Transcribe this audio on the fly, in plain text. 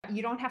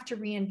you don't have to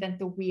reinvent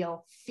the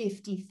wheel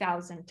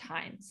 50,000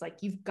 times. Like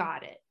you've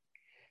got it.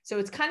 So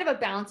it's kind of a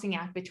balancing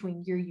act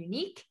between you're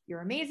unique,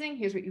 you're amazing,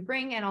 here's what you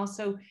bring. And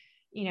also,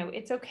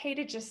 it's okay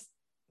to just,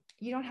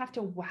 you don't have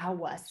to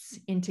wow us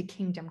into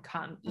kingdom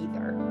come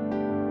either.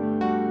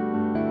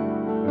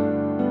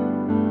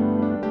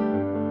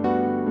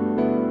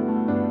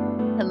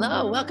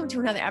 Hello, welcome to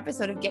another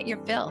episode of Get Your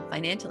Fill,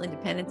 Financial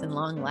Independence and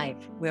Long Life,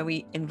 where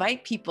we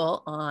invite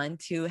people on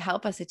to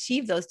help us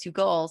achieve those two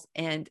goals.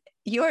 And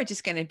you're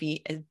just going to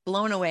be as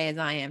blown away as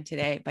I am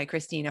today by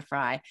Christina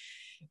Fry.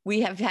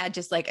 We have had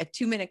just like a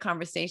 2-minute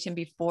conversation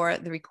before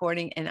the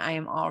recording, and I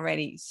am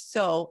already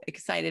so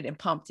excited and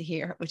pumped to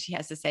hear what she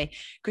has to say.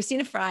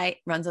 Christina Fry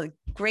runs a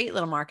great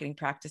little marketing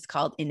practice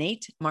called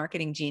Innate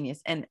Marketing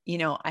Genius. And,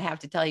 I have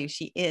to tell you,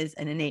 she is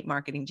an innate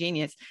marketing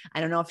genius. I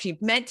don't know if she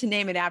meant to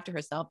name it after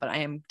herself, but I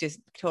am just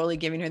totally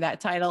giving her that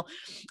title.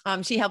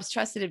 She helps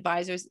trusted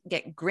advisors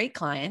get great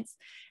clients.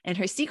 And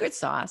her secret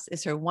sauce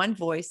is her One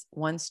Voice,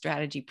 One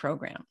Strategy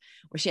program,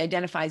 where she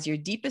identifies your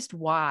deepest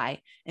why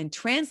and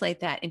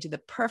translate that into the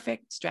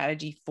perfect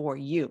strategy for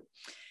you.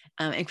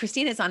 And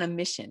Christina is on a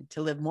mission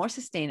to live more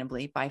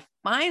sustainably by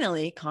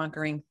finally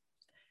conquering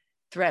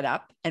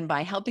ThreadUp and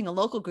by helping a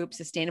local group,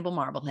 Sustainable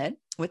Marblehead,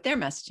 with their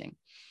messaging.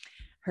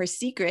 Her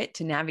secret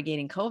to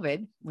navigating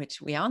COVID,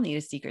 which we all need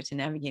a secret to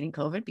navigating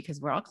COVID because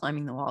we're all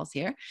climbing the walls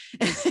here.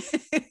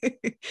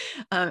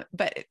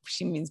 But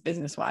she means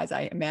business-wise,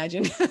 I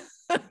imagine.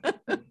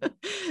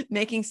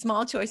 Making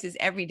small choices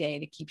every day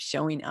to keep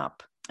showing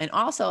up. And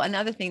also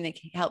another thing that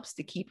helps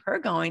to keep her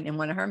going, and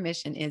one of her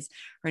mission is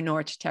her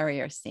Norwich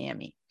Terrier,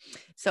 Sammy.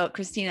 So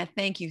Christina,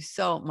 thank you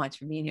so much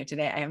for being here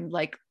today. I am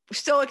like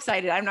so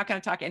excited. I'm not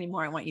going to talk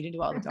anymore. I want you to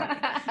do all the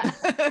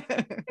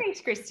talking. Thanks,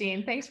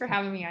 Christine. Thanks for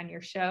having me on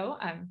your show.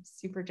 I'm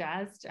super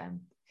jazzed.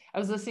 I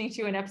was listening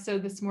to an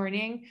episode this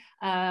morning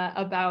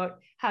about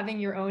having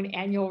your own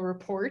annual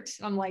report.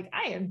 I'm like,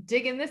 I am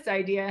digging this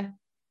idea.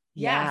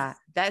 Yeah, yes.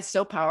 That's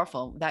so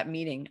powerful. That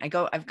meeting,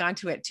 I've gone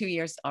to it 2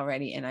 years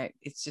already. And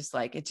it's just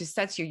like, it just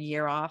sets your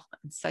year off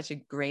on such a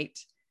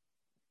great,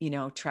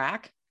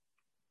 track.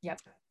 Yep.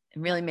 It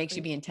really makes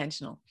you be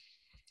intentional.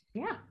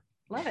 Yeah.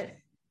 Love it.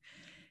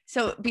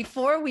 So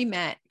before we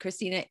met,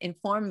 Christina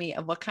informed me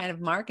of what kind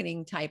of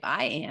marketing type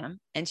I am,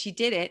 and she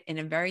did it in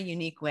a very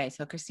unique way.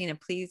 So Christina,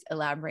 please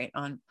elaborate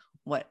on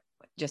what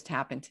just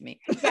happened to me.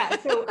 Yeah.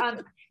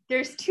 So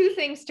there's two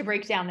things to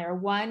break down there.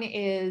 One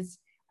is,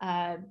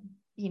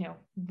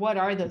 what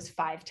are those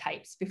 5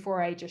 types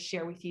before I just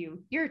share with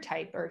you your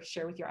type or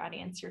share with your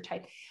audience your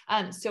type.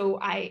 So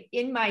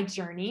in my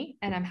journey,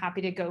 and I'm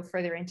happy to go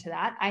further into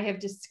that, I have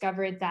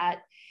discovered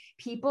that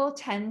people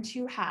tend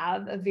to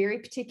have a very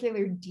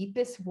particular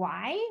deepest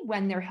why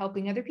when they're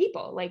helping other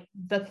people, like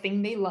the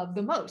thing they love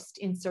the most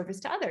in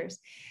service to others.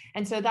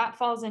 And so that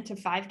falls into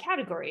 5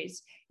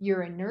 categories.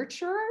 You're a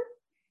nurturer,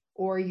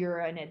 or you're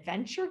an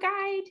adventure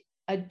guide,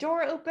 a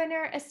door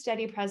opener, a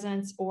steady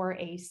presence, or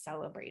a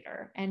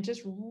celebrator. And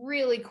just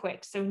really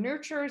quick. So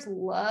nurturers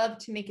love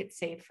to make it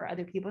safe for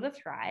other people to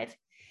thrive.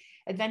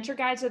 Adventure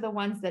guides are the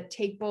ones that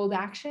take bold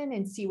action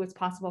and see what's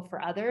possible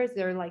for others.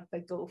 They're like the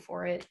go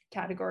for it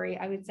category,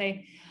 I would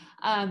say.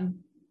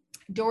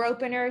 Door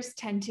openers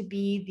tend to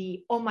be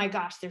the, oh my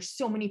gosh, there's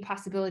so many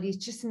possibilities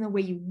just in the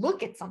way you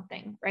look at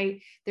something,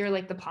 right? They're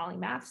like the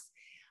polymaths.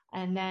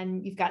 And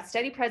then you've got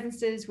steady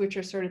presences, which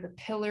are sort of the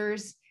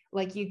pillars.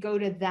 Like you go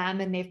to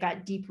them and they've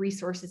got deep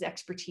resources,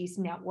 expertise,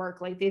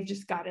 network, like they've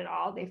just got it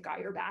all. They've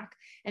got your back.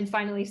 And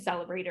finally,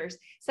 celebrators.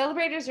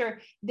 Celebrators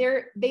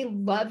they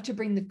love to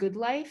bring the good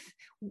life,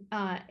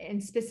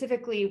 and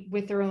specifically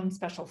with their own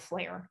special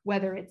flair,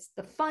 whether it's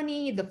the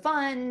funny, the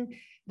fun,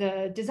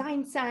 the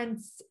design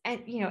sense,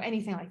 and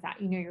anything like that.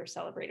 You're a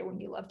celebrator when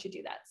you love to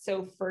do that.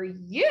 So for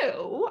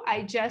you,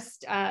 I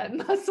just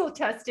muscle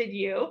tested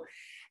you,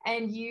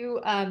 and you,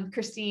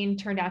 Christine,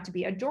 turned out to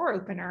be a door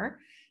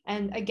opener.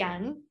 And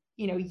again,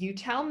 you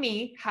tell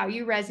me how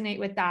you resonate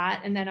with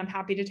that. And then I'm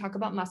happy to talk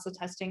about muscle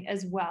testing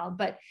as well.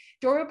 But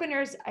door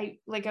openers,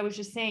 like I was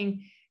just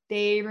saying,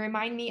 they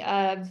remind me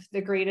of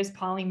the greatest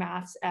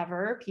polymaths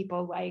ever,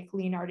 people like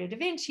Leonardo da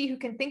Vinci, who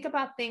can think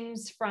about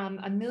things from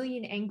a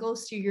million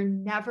angles. So you're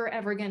never,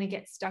 ever going to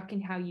get stuck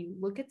in how you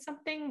look at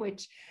something,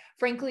 which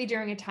frankly,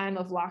 during a time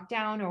of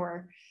lockdown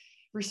or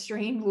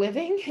restrained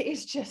living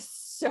is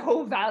just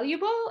so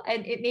valuable.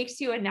 And it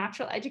makes you a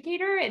natural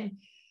educator. And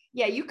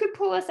yeah, you could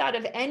pull us out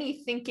of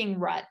any thinking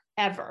rut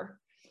ever.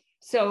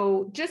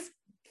 So just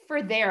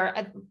for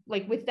there,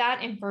 like with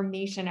that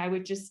information, I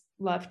would just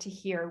love to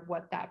hear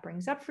what that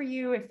brings up for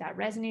you, if that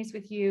resonates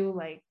with you.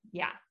 Like,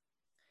 yeah.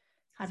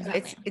 How does that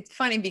land? It's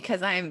funny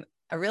because I'm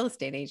a real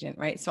estate agent,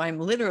 right? So I'm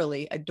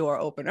literally a door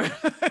opener.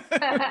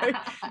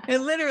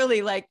 And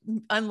literally like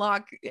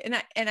unlock.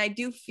 And I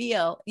do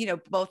feel,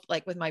 both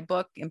like with my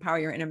book, Empower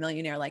Your Inner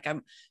Millionaire, like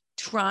I'm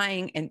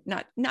trying and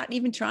not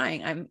even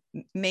trying, I'm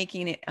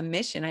making it a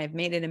mission. I have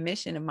made it a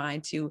mission of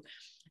mine to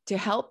to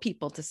help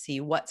people to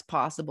see what's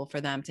possible for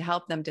them, to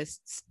help them to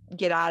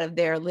get out of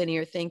their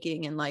linear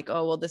thinking and like,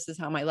 oh, well, this is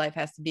how my life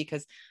has to be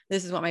because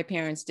this is what my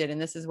parents did and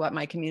this is what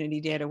my community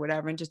did or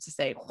whatever. And just to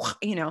say,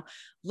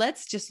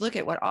 let's just look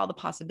at what all the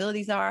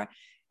possibilities are.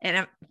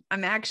 And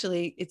I'm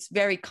actually, it's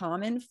very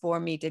common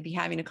for me to be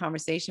having a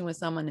conversation with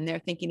someone and they're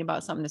thinking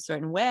about something a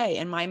certain way.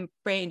 And my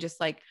brain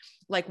just like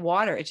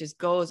water, it just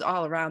goes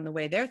all around the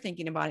way they're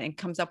thinking about it and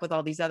comes up with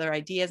all these other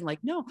ideas and like,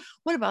 no,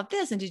 what about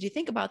this? And did you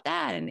think about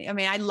that? And I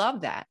mean, I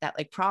love that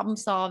like problem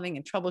solving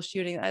and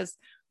troubleshooting.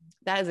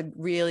 That is a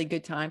really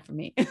good time for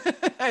me.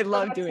 I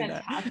love doing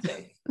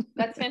fantastic.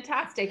 That's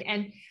fantastic.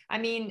 And I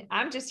mean,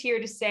 I'm just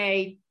here to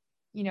say,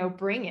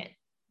 bring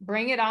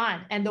it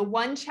on. And the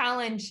one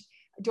challenge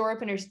door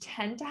openers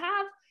tend to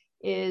have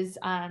is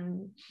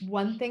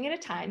one thing at a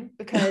time,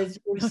 because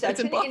you're such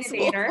an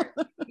innovator.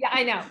 Yeah,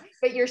 I know,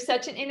 but you're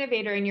such an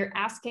innovator and you're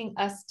asking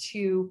us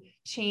to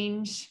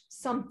change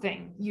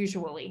something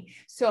usually.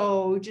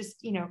 So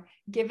just,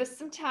 give us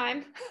some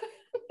time,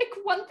 like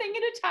one thing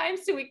at a time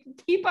so we can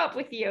keep up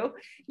with you,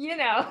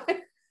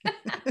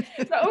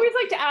 So I always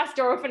like to ask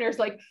door openers,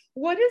 like,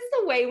 what is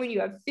the way when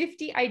you have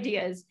 50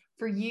 ideas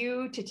for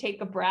you to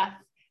take a breath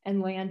and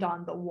land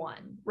on the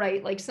one,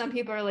 right? Like some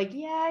people are like,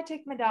 yeah, I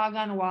take my dog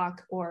on a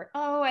walk, or,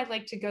 oh, I'd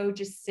like to go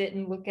just sit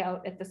and look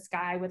out at the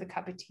sky with a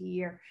cup of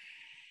tea, or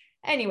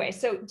anyway.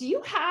 So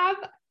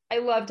I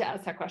love to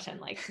ask that question.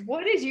 Like,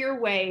 what is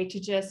your way to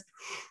just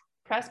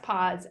press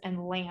pause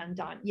and land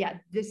on, yeah,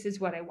 this is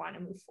what I want to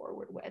move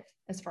forward with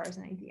as far as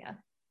an idea?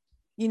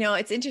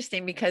 It's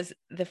interesting because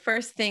the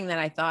first thing that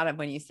I thought of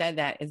when you said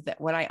that is that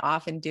what I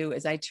often do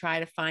is I try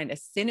to find a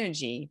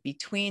synergy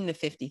between the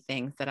 50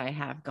 things that I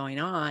have going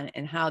on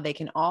and how they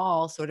can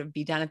all sort of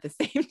be done at the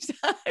same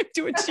time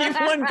to achieve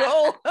one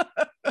goal.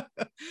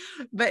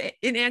 But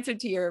in answer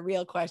to your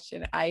real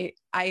question, I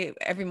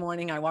every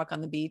morning I walk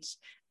on the beach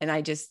and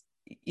I just,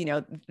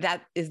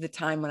 that is the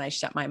time when I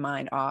shut my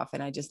mind off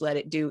and I just let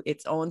it do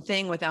its own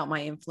thing without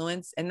my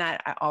influence. And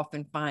that I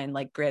often find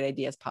like great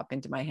ideas pop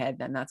into my head.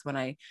 Then that's when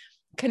I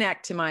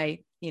connect to my,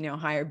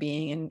 higher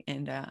being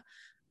and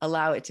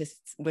allow it to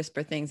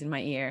whisper things in my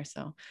ear.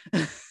 So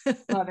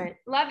love it.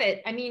 Love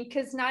it. I mean,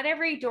 because not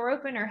every door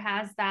opener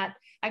has that.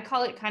 I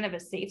call it kind of a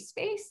safe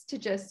space to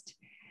just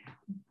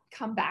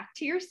come back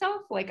to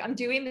yourself. Like I'm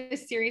doing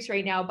this series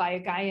right now by a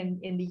guy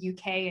in the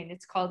UK and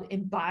it's called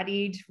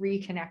Embodied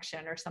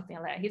Reconnection or something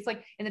like that. He's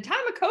like, in the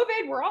time of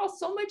COVID, we're all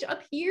so much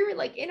up here,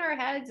 like in our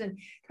heads, and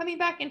coming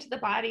back into the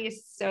body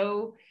is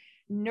so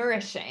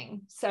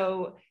nourishing.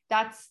 So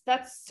that's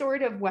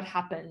sort of what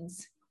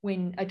happens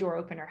when a door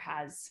opener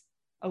has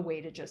a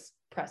way to just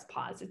press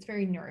pause. It's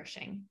very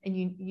nourishing and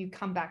you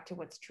come back to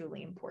what's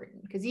truly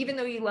important, because even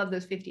though you love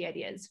those 50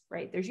 ideas,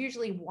 right, there's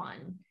usually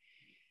one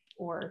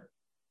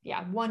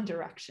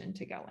direction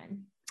to go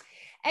in.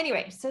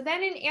 Anyway, so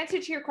then in answer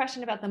to your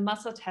question about the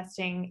muscle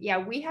testing, yeah,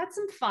 we had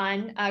some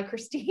fun.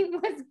 Christine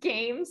was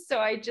game, so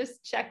I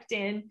just checked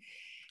in.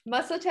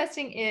 Muscle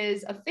testing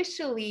is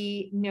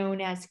officially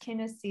known as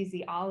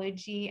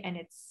kinesiology, and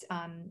it's,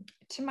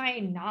 to my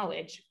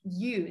knowledge,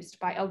 used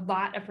by a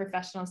lot of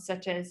professionals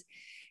such as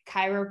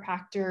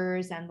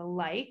chiropractors and the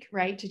like,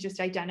 right, to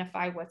just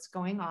identify what's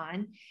going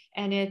on.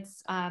 And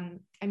it's, I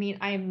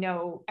am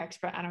no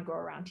expert, I don't go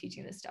around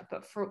teaching this stuff,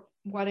 but for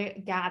what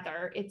I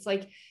gather, it's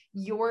like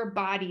your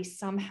body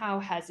somehow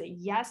has a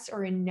yes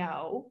or a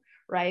no,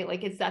 right?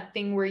 Like it's that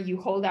thing where you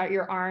hold out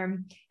your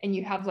arm and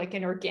you have like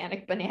an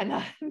organic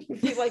banana.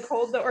 If you like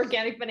hold the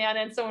organic banana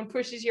and someone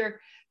pushes your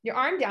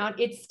arm down,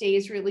 it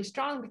stays really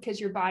strong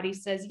because your body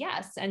says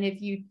yes. And if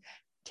you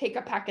take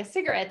a pack of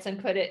cigarettes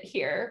and put it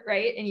here,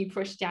 right, and you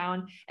push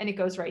down and it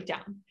goes right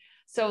down.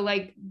 So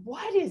like,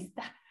 what is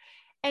that?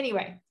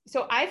 Anyway,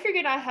 so I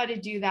figured out how to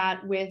do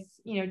that with,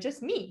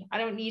 just me. I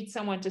don't need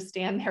someone to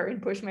stand there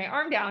and push my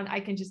arm down.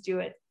 I can just do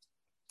it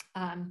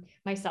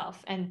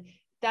myself. And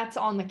that's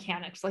all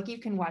mechanics. Like you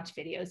can watch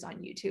videos on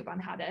YouTube on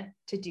how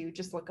to do,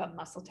 just look up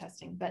muscle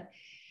testing. But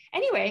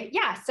anyway,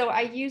 yeah, so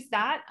I use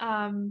that.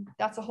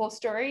 That's a whole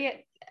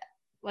story.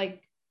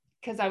 Like,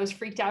 because I was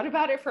freaked out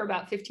about it for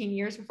about 15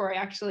 years before I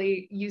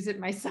actually use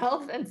it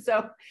myself. And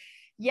so,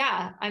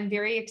 yeah, I'm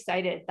very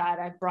excited that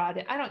I brought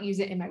it. I don't use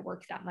it in my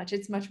work that much.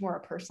 It's much more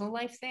a personal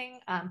life thing,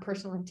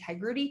 personal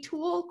integrity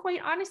tool, quite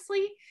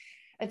honestly.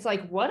 It's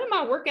like, what am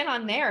I working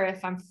on there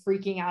if I'm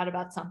freaking out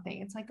about something?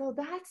 It's like, oh,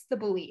 that's the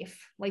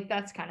belief. Like,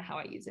 that's kind of how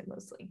I use it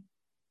mostly.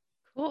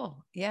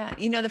 Cool. Yeah.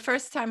 The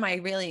first time I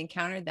really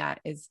encountered that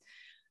is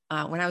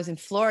when I was in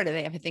Florida.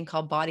 They have a thing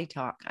called Body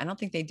Talk. I don't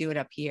think they do it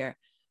up here.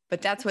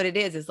 But that's what it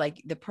is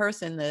like the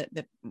person,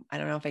 I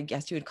don't know if I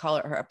guess you would call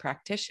it her a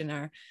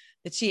practitioner,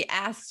 that she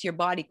asks your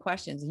body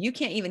questions and you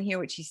can't even hear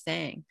what she's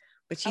saying,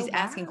 but she's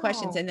asking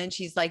questions. And then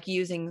she's like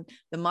using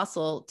the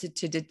muscle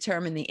to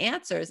determine the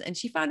answers. And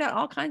she found out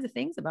all kinds of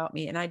things about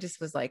me. And I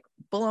just was like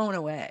blown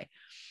away.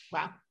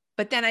 Wow.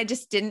 But then I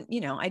just didn't,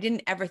 I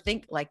didn't ever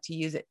think like to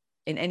use it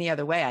in any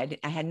other way.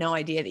 I had no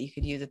idea that you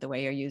could use it the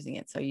way you're using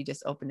it. So you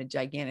just opened a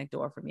gigantic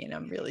door for me and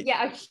I'm really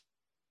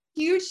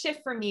huge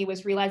shift for me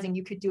was realizing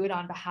you could do it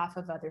on behalf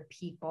of other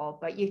people,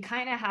 but you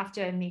kind of have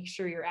to make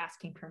sure you're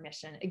asking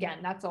permission. Again,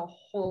 that's a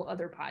whole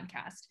other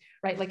podcast,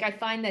 right? Like I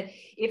find that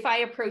if I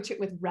approach it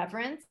with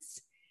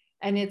reverence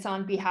and it's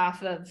on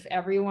behalf of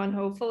everyone,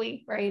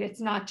 hopefully, right?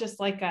 It's not just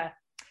like a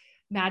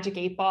magic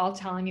 8-ball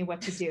telling me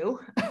what to do.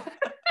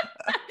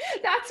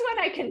 That's when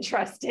I can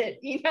trust it,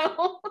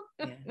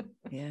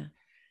 Yeah.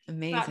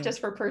 Amazing. Not just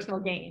for personal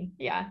gain.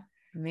 Yeah.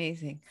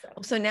 Amazing.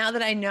 So now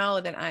that I know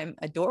that I'm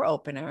a door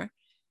opener,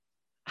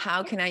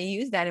 how can I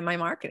use that in my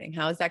marketing?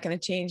 How is that going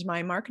to change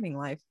my marketing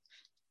life?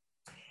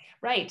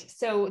 Right.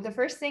 So the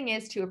first thing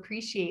is to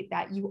appreciate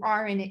that you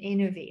are an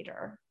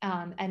innovator,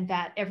 and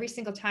that every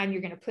single time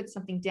you're going to put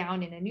something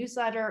down in a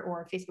newsletter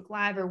or Facebook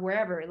Live or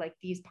wherever, like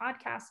these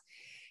podcasts,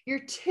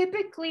 you're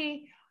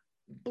typically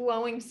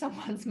blowing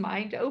someone's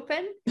mind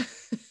open.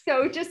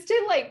 So just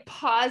to like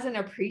pause and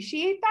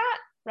appreciate that,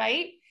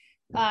 right?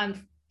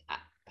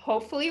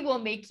 Hopefully will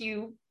make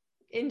you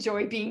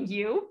enjoy being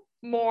you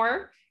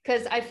more,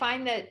 because I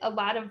find that a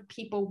lot of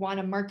people want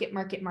to market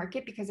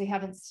because they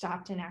haven't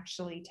stopped and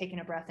actually taken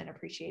a breath and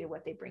appreciated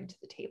what they bring to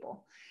the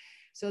table.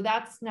 So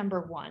that's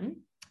number one.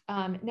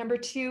 Number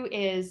two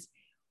is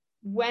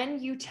when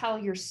you tell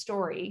your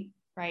story,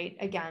 right?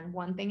 Again,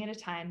 one thing at a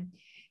time,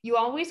 you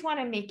always want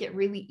to make it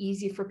really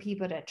easy for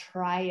people to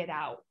try it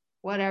out,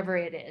 whatever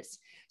it is.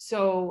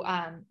 So,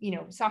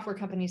 software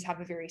companies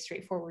have a very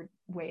straightforward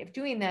way of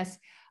doing this,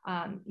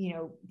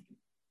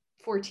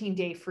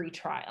 14-day free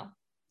trial.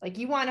 Like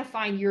you want to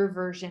find your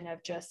version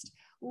of just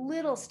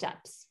little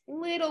steps,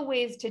 little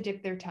ways to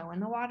dip their toe in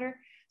the water.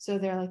 So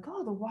they're like,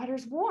 oh, the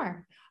water's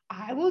warm.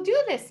 I will do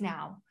this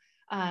now.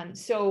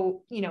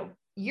 So,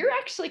 you're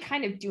actually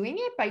kind of doing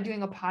it by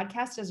doing a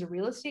podcast as a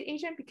real estate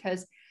agent,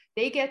 because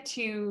they get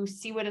to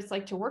see what it's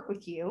like to work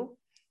with you,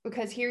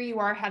 because here you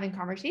are having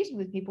conversations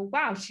with people.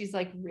 Wow, she's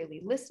like really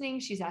listening.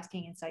 She's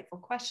asking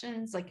insightful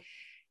questions. Like,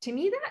 to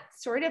me,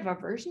 that's sort of a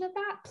version of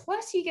that.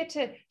 Plus you get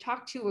to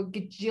talk to a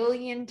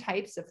gajillion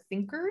types of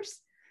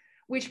thinkers,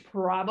 which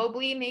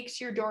probably makes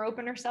your door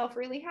opener self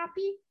really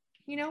happy,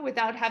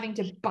 without having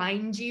to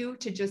bind you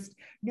to just,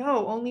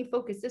 no, only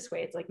focus this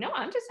way. It's like, no,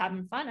 I'm just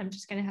having fun. I'm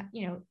just going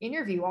to,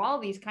 interview all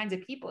these kinds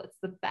of people. It's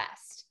the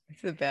best.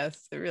 It's the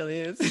best. It really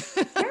is.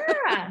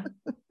 Yeah.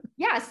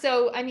 Yeah.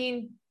 So, I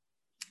mean,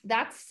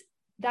 that's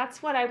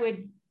what I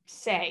would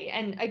say.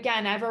 And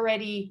again, I've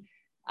already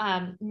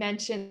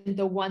mentioned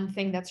the one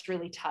thing that's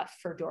really tough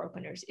for door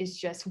openers is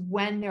just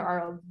when there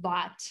are a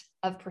lot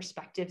of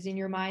perspectives in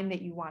your mind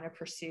that you want to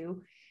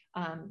pursue,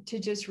 to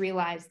just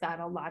realize that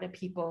a lot of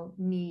people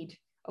need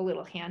a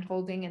little hand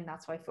holding. And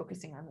that's why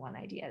focusing on one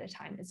idea at a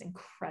time is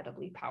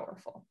incredibly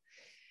powerful.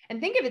 And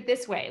think of it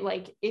this way,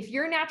 like if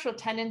your natural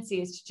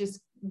tendency is to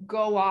just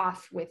go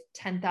off with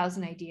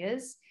 10,000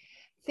 ideas,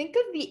 think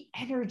of the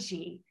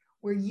energy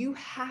where you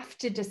have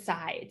to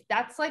decide.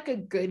 That's like a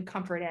good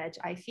comfort edge,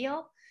 I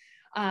feel.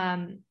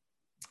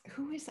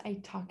 Who was I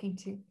talking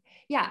to?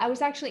 Yeah, I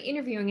was actually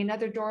interviewing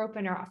another door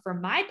opener for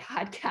my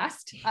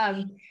podcast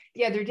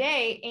the other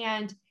day.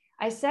 And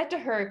I said to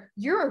her,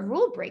 you're a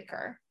rule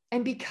breaker.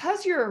 And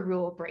because you're a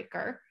rule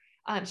breaker,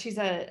 she's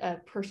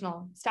a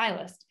personal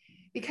stylist.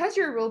 Because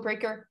you're a rule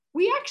breaker,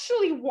 we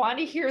actually want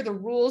to hear the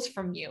rules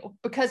from you,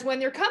 because when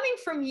they're coming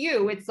from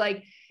you, it's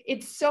like,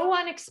 it's so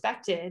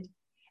unexpected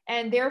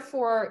and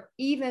therefore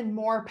even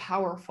more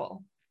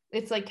powerful.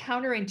 It's like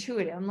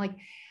counterintuitive. I'm like,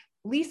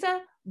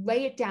 Lisa,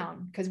 lay it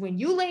down. Because when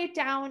you lay it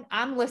down,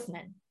 I'm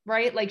listening,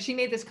 right? Like she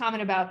made this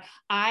comment about,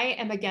 I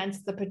am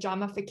against the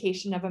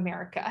pajamification of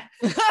America.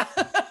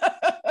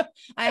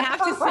 I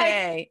have to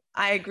say,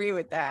 I agree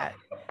with that.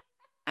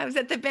 I was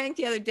at the bank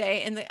the other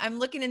day and I'm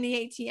looking in the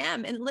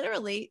ATM and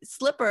literally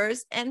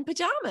slippers and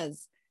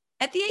pajamas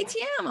at the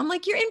ATM. I'm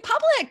like, you're in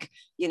public,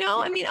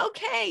 I mean,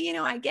 okay,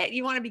 I get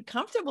you want to be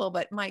comfortable,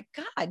 but my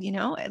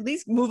God, at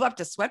least move up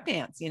to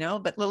sweatpants,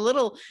 but the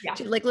little,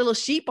 like little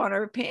sheep on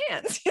her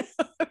pants.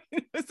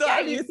 So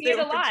you see it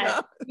a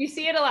lot. You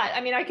see it a lot.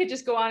 I mean, I could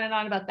just go on and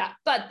on about that.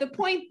 But the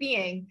point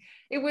being,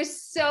 it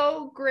was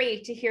so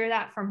great to hear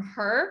that from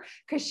her,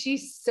 because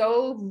she's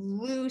so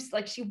loose.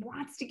 Like she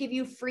wants to give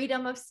you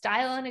freedom of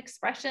style and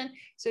expression.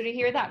 So to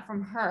hear that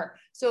from her.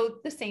 So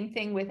the same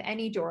thing with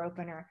any door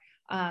opener.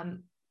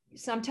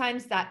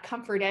 Sometimes that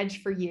comfort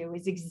edge for you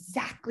is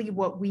exactly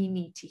what we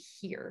need to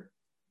hear.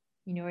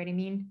 You know what I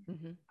mean?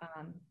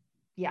 Mm-hmm.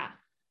 Yeah.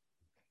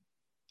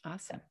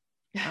 Awesome.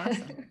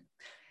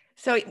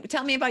 So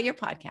tell me about your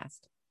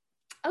podcast.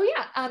 Oh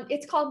yeah.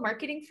 It's called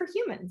Marketing for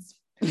Humans.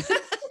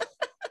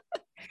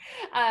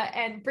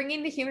 And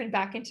bringing the human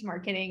back into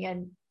marketing.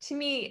 And to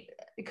me,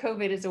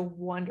 COVID is a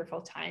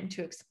wonderful time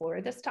to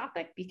explore this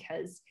topic,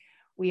 because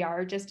we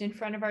are just in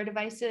front of our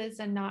devices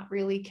and not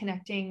really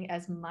connecting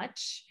as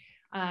much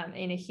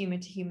in a human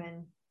to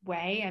human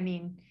way. I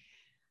mean,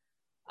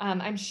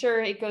 I'm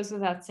sure it goes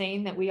without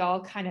saying that we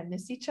all kind of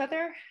miss each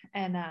other.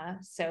 And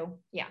so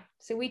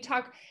we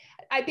talk,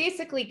 I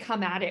basically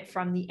come at it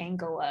from the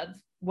angle of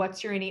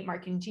what's your innate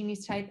marketing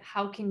genius type?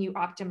 How can you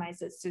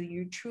optimize it so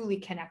you truly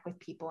connect with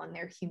people and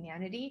their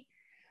humanity?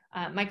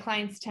 My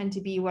clients tend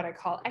to be what I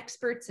call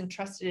experts and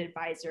trusted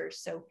advisors.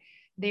 So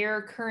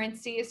their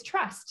currency is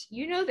trust.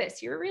 You know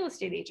this, you're a real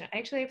estate agent. I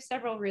actually have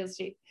several real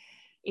estate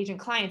agent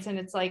clients, and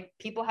it's like,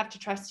 people have to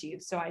trust you.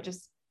 So I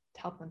just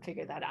help them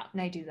figure that out.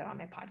 And I do that on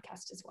my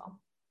podcast as well.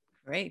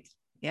 Great.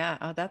 Yeah.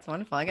 Oh, that's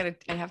wonderful. I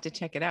have to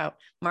check it out.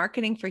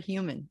 Marketing for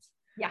Humans.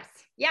 Yes.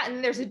 Yeah.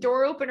 And there's a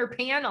door opener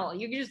panel.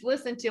 You can just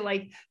listen to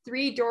like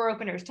 3 door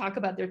openers talk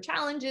about their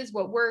challenges,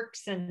 what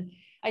works. And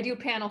I do a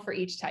panel for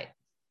each type.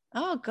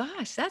 Oh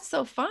gosh, that's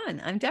so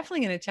fun. I'm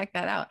definitely going to check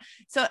that out.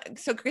 So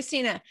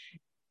Christina,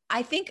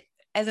 I think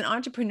as an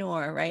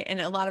entrepreneur, right?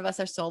 And a lot of us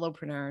are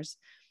solopreneurs.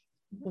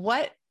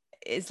 What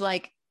is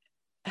like,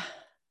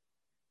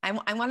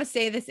 I want to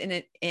say this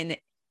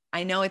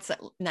I know it's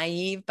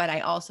naive, but I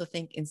also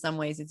think in some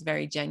ways it's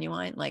very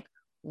genuine. Like,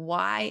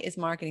 why is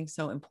marketing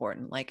so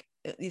important? Like,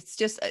 it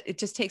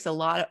just takes a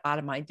lot out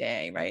of my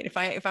day, right?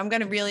 If I'm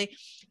going to really,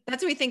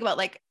 that's what we think about.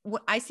 Like,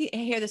 I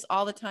hear this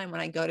all the time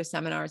when I go to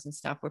seminars and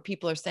stuff, where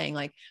people are saying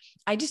like,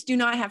 I just do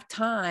not have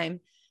time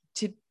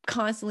to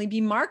constantly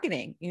be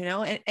marketing,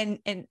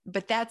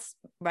 but that's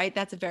right.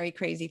 That's a very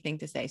crazy thing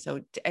to say. So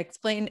to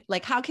explain,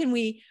 like, how can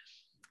we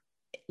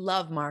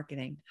love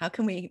marketing? How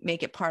can we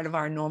make it part of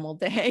our normal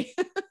day?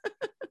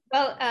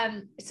 Well,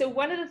 so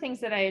one of the things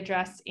that I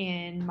address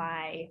in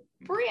my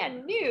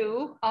brand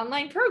new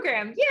online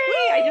program, yay,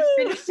 Woo! I just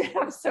finished it.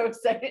 I'm so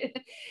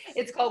excited.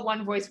 It's called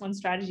One Voice, One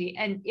Strategy.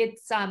 And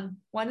it's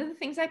one of the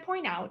things I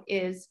point out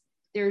is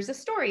there's a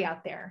story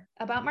out there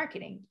about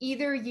marketing.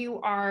 Either you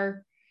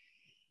are,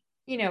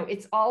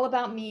 it's all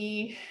about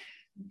me,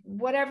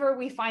 whatever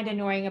we find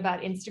annoying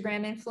about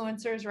Instagram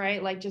influencers,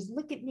 right? Like, just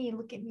look at me,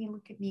 look at me,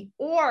 look at me.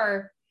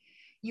 Or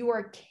you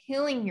are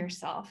killing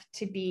yourself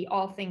to be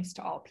all things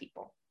to all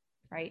people,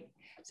 right?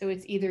 So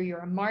it's either you're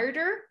a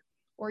martyr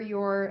or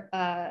you're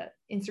a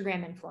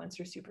Instagram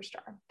influencer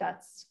superstar.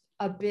 That's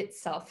a bit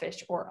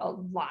selfish or a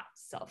lot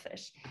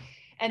selfish.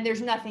 And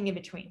there's nothing in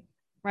between,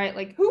 right?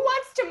 Like, who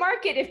wants to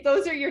market if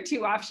those are your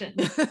 2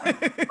 options?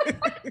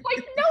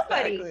 Like,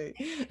 nobody.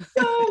 Exactly.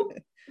 So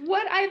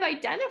what I've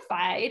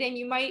identified, and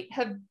you might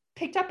have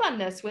picked up on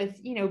this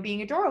with,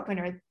 being a door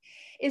opener,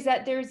 is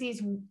that there's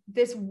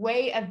this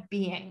way of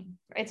being.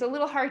 It's a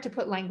little hard to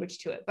put language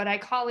to it, but I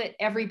call it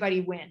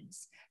everybody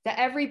wins. The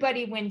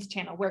everybody wins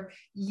channel, where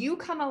you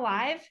come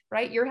alive,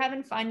 right? You're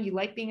having fun. You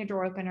like being a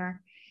door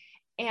opener,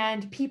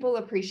 and people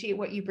appreciate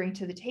what you bring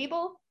to the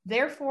table.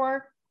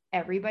 Therefore,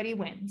 everybody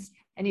wins.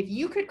 And if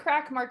you could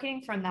crack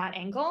marketing from that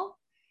angle,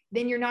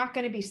 then you're not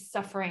going to be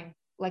suffering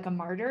like a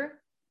martyr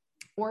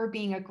or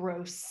being a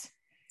gross,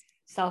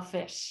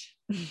 selfish.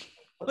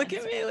 Look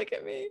at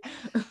me.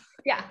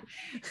 Yeah.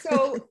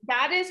 So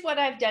that is what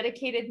I've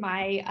dedicated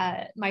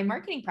my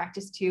marketing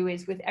practice to,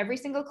 is with every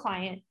single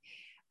client,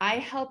 I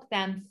help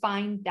them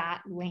find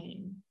that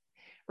lane,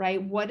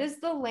 right? What is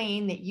the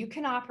lane that you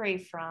can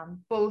operate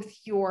from, both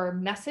your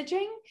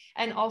messaging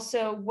and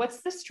also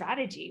what's the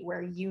strategy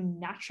where you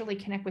naturally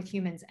connect with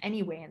humans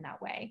anyway in that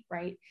way,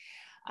 right?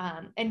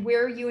 And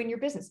where are you in your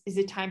business? Is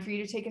it time for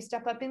you to take a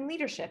step up in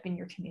leadership in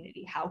your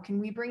community? How can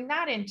we bring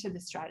that into the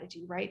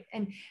strategy, right?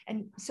 And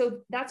so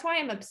that's why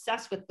I'm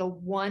obsessed with the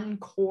one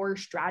core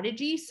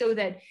strategy, so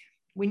that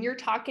when you're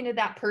talking to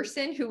that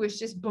person who was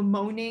just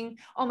bemoaning,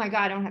 oh my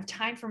God, I don't have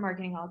time for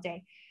marketing all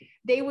day,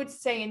 they would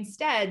say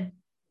instead,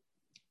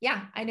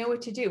 yeah, I know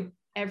what to do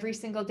every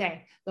single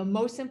day. The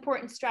most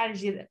important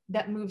strategy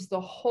that moves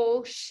the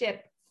whole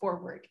ship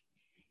forward.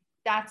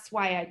 That's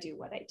why I do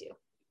what I do.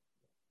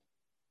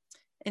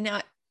 And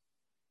now,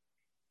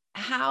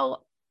 how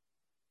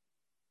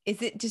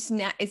is it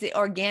is it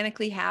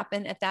organically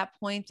happen at that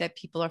point that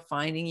people are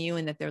finding you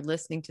and that they're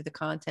listening to the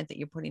content that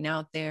you're putting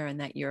out there,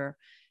 and that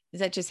does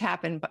that just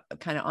happen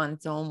kind of on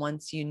its own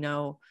once you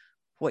know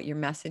what your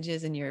message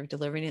is and you're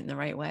delivering it in the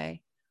right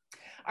way?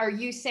 Are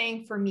you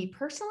saying for me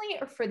personally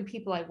or for the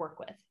people I work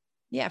with?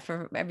 Yeah,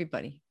 for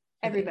everybody.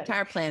 Everybody. The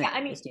entire planet, yeah,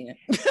 Christina.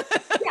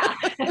 Yeah.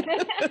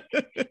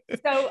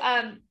 So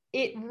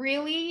it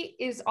really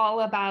is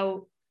all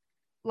about,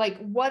 like,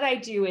 what I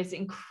do is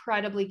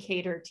incredibly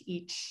catered to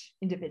each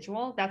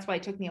individual. That's why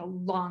it took me a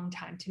long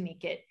time to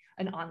make it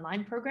an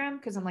online program,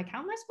 because I'm like,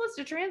 how am I supposed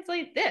to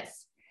translate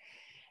this?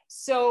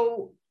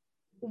 So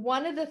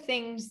one of the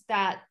things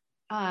that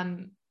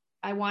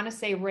I want to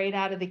say right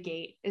out of the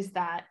gate is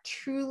that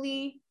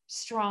truly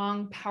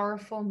strong,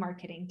 powerful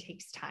marketing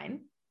takes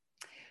time.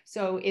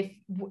 So if,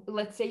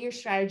 let's say your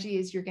strategy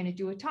is you're going to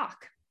do a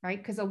talk, right?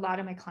 Because a lot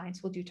of my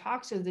clients will do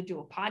talks, or they'll do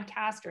a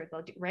podcast, or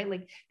they'll do, right?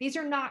 Like, these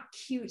are not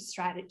cute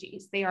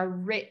strategies. They are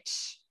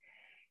rich,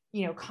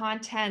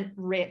 content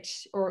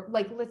rich, or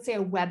like, let's say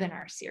a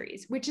webinar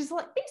series, which is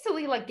like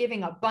basically like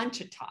giving a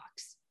bunch of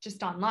talks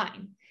just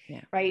online,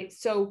 right?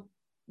 So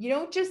you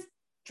don't just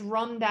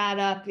drum that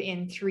up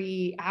in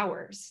 3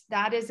 hours.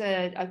 That is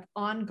an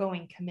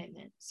ongoing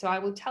commitment. So I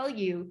will tell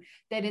you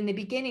that in the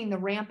beginning, the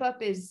ramp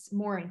up is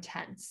more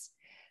intense.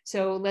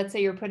 So let's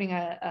say you're putting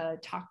a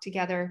talk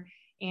together,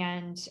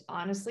 and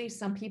honestly,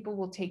 some people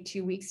will take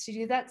 2 weeks to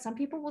do that. Some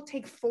people will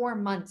take 4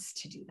 months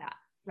to do that.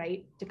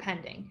 right?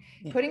 Depending.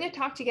 Yeah. Putting a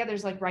talk together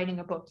is like writing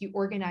a book. You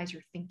organize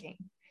your thinking.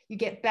 You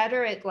get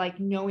better at like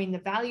knowing the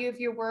value of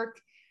your work.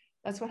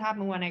 That's what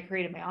happened when I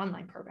created my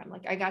online program.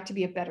 Like I got to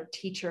be a better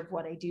teacher of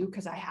what I do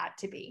because I had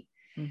to be.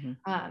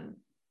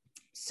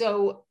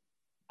 So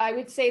I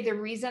would say the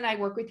reason I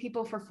work with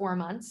people for 4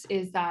 months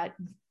is that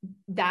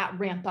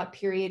ramp up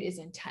period is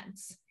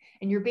intense.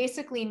 And you're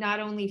basically not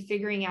only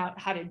figuring out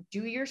how to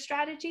do your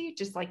strategy,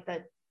 just like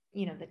the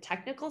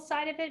technical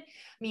side of it.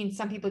 I mean,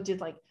 some people did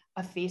like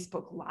a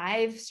Facebook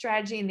Live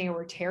strategy and they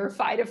were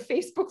terrified of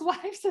Facebook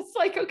Lives. It's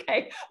like,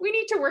 okay, we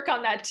need to work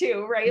on that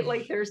too, right?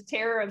 Like there's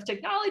terror of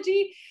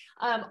technology,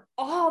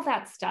 all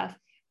that stuff.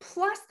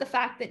 Plus the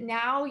fact that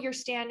now you're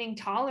standing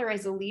taller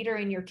as a leader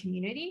in your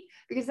community,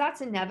 because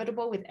that's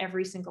inevitable with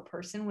every single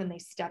person when they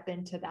step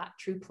into that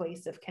true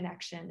place of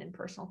connection and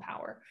personal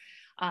power.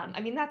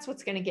 I mean, that's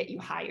what's going to get you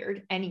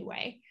hired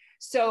anyway.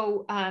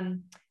 So,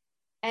 and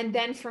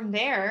then from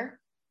there,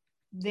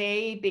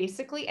 they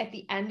basically, at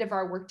the end of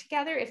our work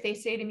together, if they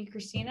say to me,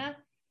 Christina,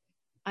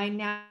 I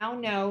now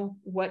know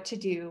what to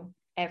do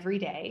every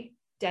day,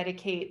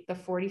 dedicate the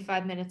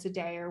 45 minutes a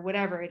day or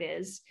whatever it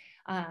is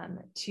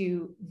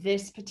to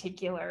this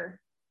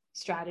particular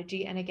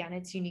strategy. And again,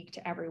 it's unique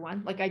to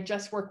everyone. Like I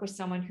just worked with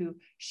someone who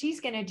she's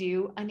going to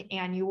do an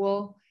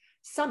annual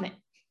summit,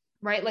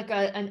 right? Like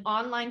an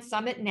online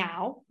summit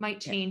now might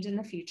change in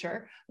the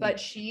future, but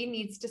she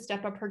needs to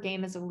step up her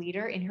game as a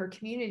leader in her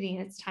community.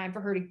 And it's time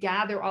for her to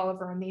gather all of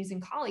her amazing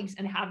colleagues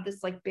and have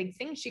this like big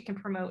thing she can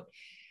promote.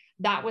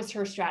 That was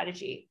her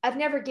strategy. I've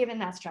never given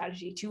that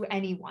strategy to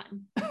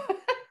anyone.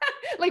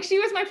 Like she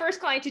was my first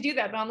client to do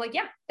that, but I'm like,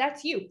 yeah,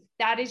 that's you.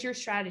 That is your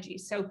strategy.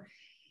 So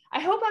I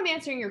hope I'm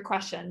answering your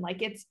question.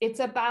 Like it's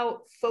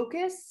about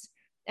focus,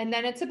 and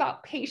then it's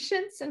about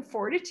patience and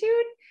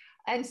fortitude.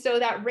 And so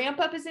that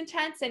ramp up is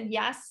intense. And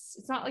yes,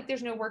 it's not like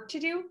there's no work to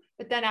do,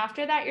 but then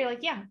after that, you're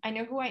like, yeah, I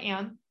know who I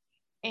am.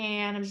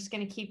 And I'm just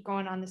going to keep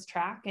going on this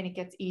track. And it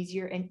gets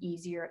easier and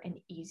easier and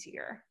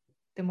easier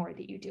the more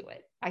that you do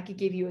it. I could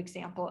give you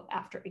example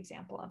after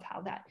example of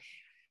how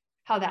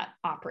that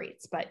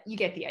operates, but you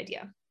get the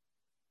idea.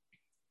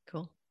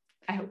 Cool.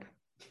 I hope.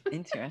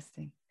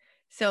 Interesting.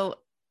 So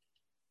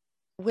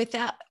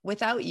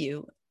without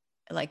you,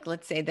 like,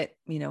 let's say that,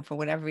 for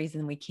whatever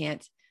reason, we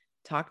can't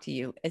talk to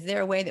you. Is there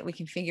a way that we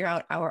can figure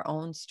out our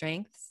own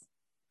strengths?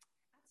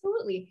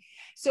 Absolutely.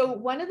 So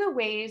one of the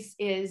ways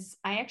is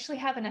I actually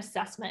have an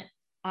assessment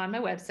on my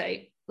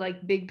website,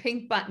 like big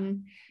pink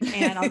button.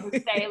 And I'll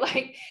just say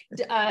like,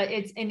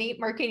 it's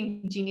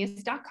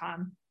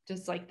innatemarketinggenius.com.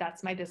 Just like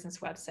that's my business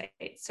website.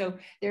 So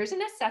there's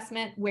an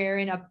assessment where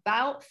in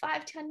about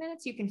 5-10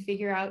 minutes, you can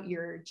figure out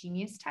your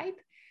genius type.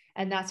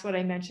 And that's what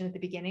I mentioned at the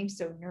beginning.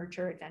 So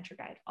nurture, adventure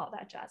guide, all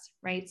that jazz,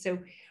 right? So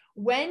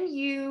when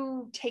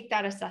you take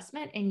that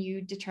assessment and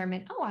you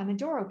determine, oh, I'm a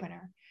door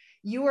opener,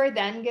 you are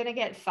then going to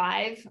get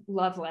 5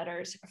 love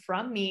letters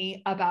from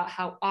me about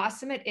how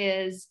awesome it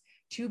is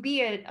to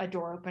be a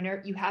door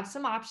opener. You have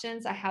some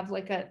options. I have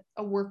like a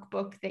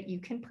workbook that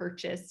you can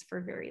purchase for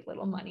very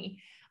little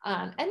money.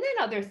 And then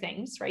other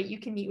things, right? You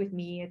can meet with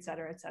me, et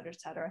cetera, et cetera,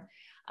 et cetera.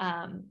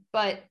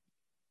 But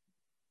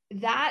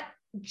that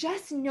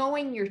just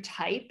knowing your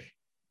type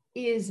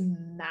is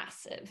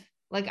massive.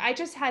 Like I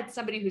just had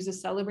somebody who's a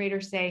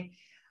celebrator say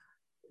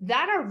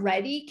that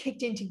already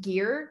kicked into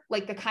gear,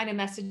 like the kind of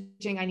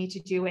messaging I need to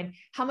do and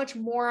how much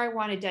more I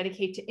want to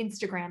dedicate to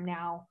Instagram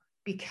now,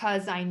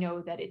 because I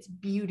know that it's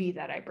beauty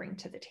that I bring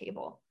to the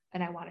table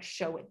and I want to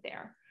show it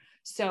there.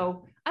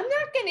 So I'm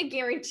not going to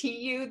guarantee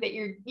you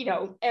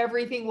that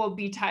everything will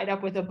be tied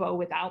up with a bow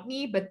without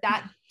me, but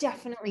that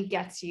definitely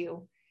gets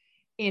you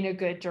in a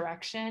good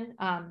direction.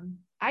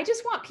 I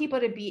just want people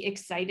to be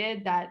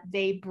excited that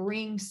they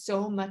bring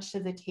so much to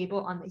the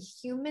table on the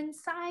human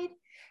side,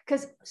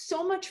 because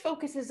so much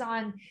focus is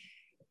on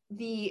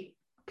the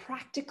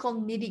practical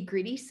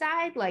nitty-gritty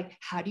side. Like,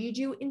 how do you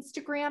do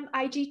Instagram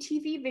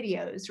IGTV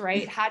videos,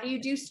 right? How do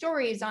you do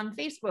stories on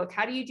Facebook?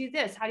 How do you do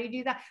this? How do you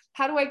do that?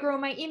 How do I grow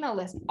my email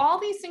list? All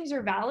these things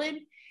are valid.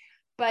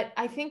 But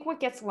I think what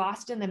gets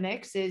lost in the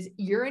mix is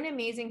you're an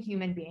amazing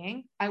human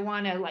being. I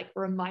want to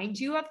remind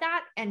you of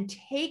that and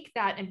take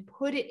that and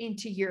put it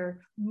into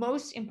your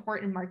most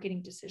important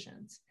marketing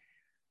decisions.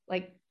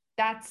 Like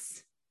that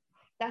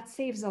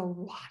saves a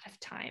lot of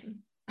time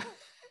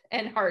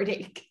and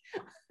heartache.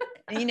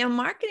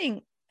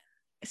 Marketing,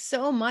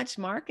 so much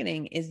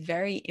marketing is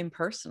very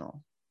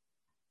impersonal.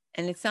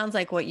 And it sounds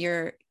like what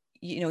you're,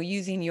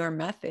 using your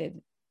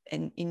method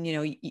and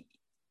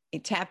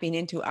tapping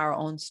into our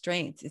own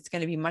strengths, it's going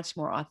to be much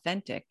more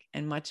authentic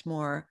and much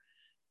more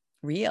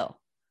real.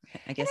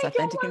 I guess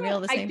authentic and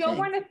real, the same thing.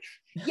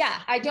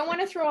 I don't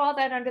want to throw all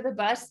that under the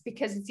bus,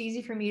 because it's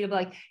easy for me to be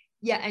like,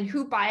 yeah, and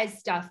who buys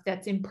stuff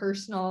that's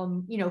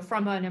impersonal,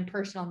 from an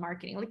impersonal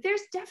marketing? Like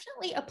there's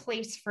definitely a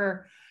place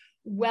for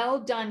well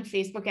done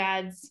Facebook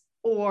ads,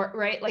 or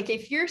right. Like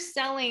if you're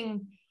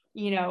selling,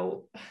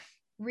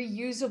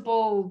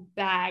 reusable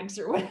bags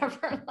or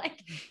whatever,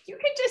 like you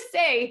can just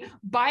say,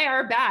 buy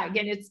our bag,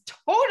 and it's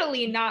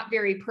totally not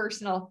very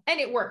personal and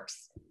it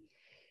works.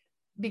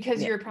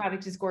 because your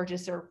product is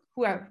gorgeous or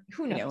whoever,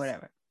 who knows? Yeah,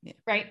 whatever. Yeah.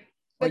 Right.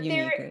 But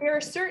there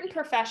are certain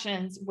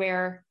professions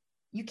where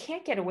you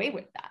can't get away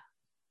with that.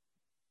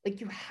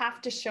 Like you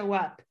have to show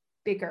up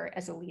bigger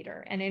as a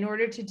leader. And in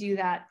order to do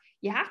that,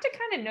 you have to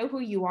kind of know who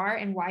you are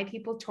and why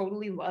people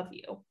totally love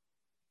you.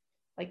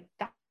 Like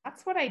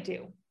that's what I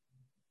do.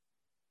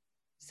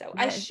 So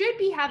I should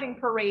be having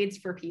parades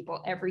for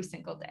people every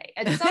single day.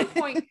 At some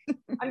point,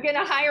 I'm going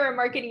to hire a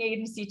marketing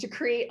agency to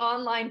create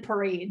online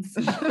parades.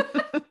 Awesome.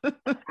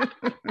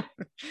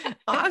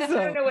 I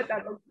don't know what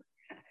that looks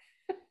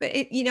like. But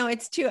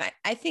it's true.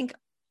 I think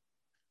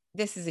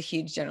this is a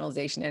huge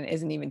generalization and it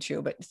isn't even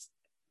true, but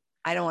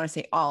I don't want to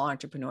say all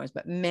entrepreneurs,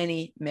 but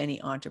many,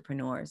 many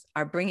entrepreneurs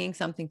are bringing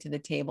something to the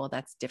table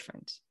that's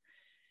different.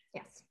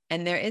 Yes.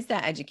 And there is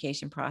that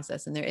education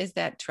process and there is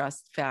that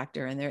trust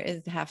factor. And there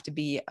is have to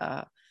be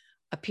a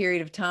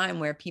period of time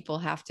where people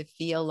have to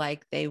feel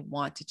like they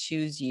want to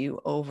choose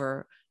you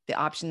over the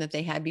option that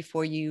they had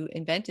before you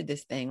invented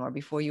this thing or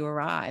before you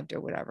arrived or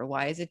whatever.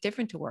 Why is it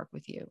different to work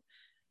with you?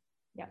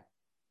 Yeah.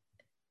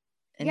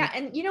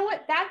 And you know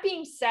what, that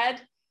being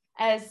said,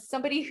 as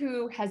somebody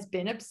who has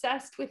been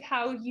obsessed with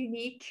how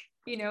unique,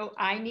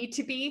 I need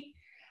to be,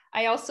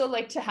 I also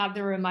like to have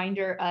the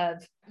reminder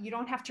of you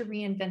don't have to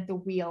reinvent the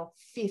wheel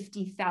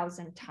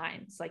 50,000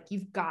 times. Like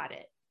you've got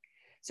it.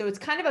 So it's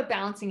kind of a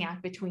balancing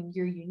act between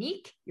you're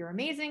unique, you're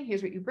amazing,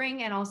 here's what you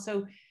bring. And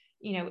also,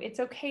 it's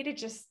okay to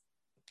just,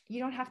 you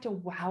don't have to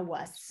wow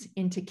us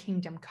into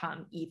kingdom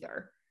come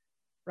either,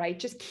 right?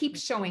 Just keep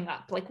showing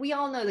up. Like we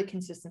all know the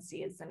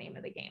consistency is the name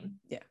of the game.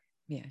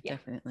 Yeah,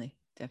 definitely.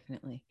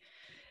 Definitely.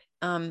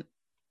 I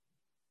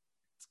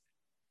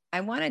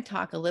want to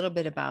talk a little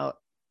bit about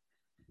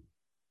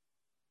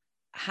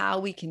how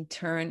we can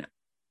turn.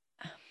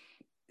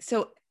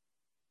 So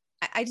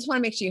I just want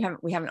to make sure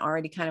we haven't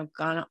already kind of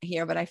gone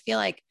here, but I feel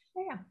like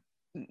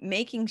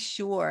making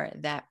sure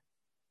that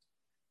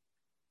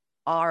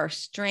our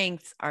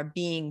strengths are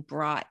being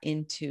brought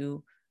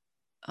into,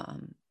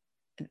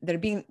 they're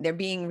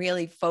being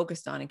really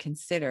focused on and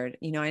considered.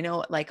 I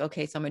know like,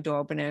 okay, so I'm a door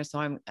opener,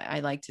 so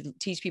I like to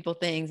teach people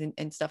things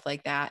and stuff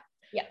like that.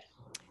 Yeah.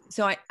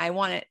 So I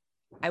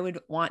would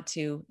want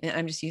to, and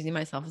I'm just using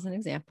myself as an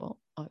example,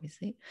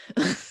 obviously.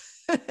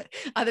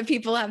 Other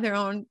people have their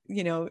own,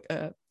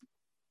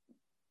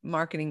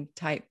 marketing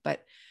type,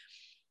 but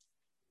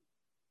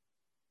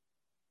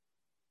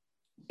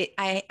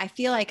I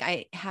feel like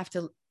I have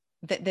to,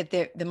 that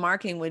the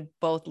marketing would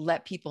both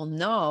let people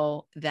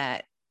know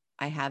that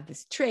I have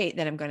this trait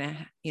that I'm going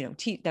to,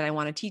 teach, that I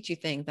want to teach you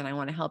things, that I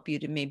want to help you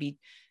to maybe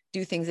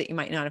do things that you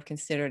might not have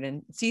considered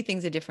and see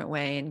things a different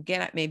way and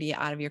get maybe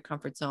out of your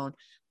comfort zone.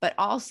 But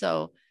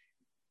also,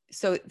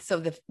 so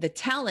the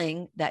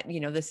telling that,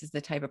 this is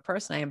the type of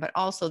person I am, but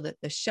also the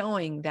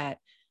showing that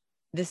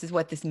this is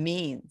what this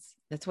means.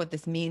 That's what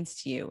this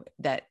means to you.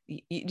 That,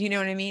 do you know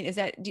what I mean?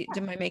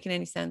 Am I making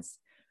any sense?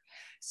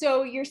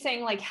 So you're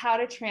saying like how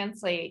to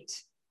translate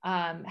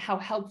how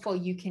helpful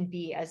you can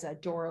be as a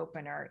door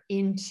opener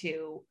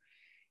into,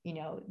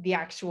 the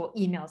actual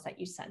emails that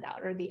you send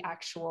out or the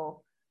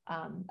actual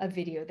a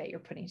video that you're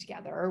putting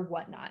together or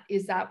whatnot.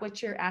 Is that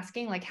what you're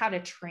asking? Like how to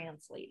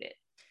translate it?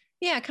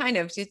 Yeah, kind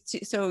of.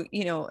 So,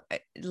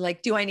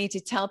 like, do I need to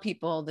tell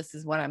people this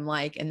is what I'm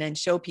like and then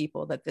show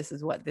people that this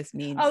is what this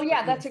means? Oh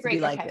yeah, that's a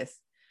great, like this.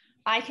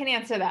 I can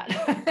answer that.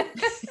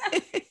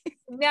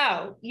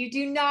 No, you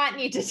do not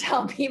need to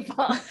tell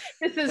people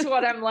this is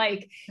what I'm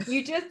like.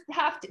 You just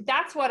have to,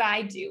 that's what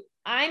I do.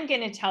 I'm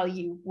going to tell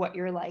you what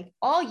you're like.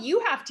 All you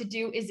have to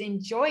do is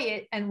enjoy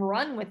it and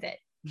run with it,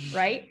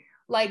 right?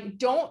 Like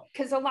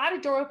because a lot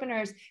of door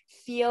openers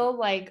feel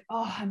like,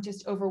 oh, I'm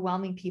just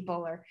overwhelming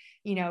people, or,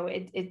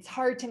 it's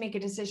hard to make a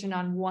decision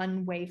on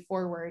one way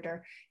forward,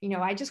 or,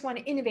 I just want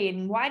to innovate.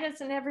 And why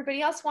doesn't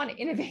everybody else want to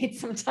innovate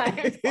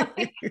sometimes?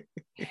 Like,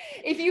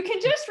 if you can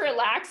just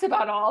relax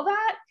about all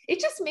that, it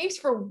just makes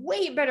for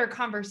way better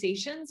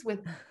conversations with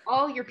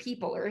all your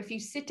people. Or if you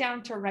sit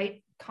down to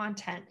write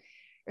content,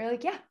 you're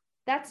like, yeah,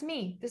 that's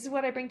me. This is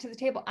what I bring to the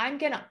table. I'm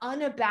going to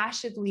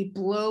unabashedly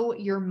blow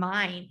your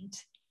mind,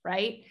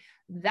 right?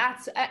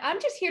 I'm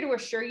just here to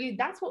assure you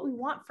that's what we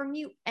want from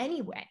you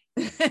anyway.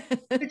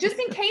 But just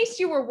in case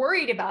you were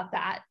worried about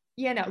that,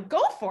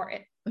 go for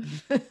it.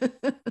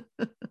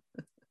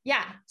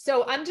 Yeah.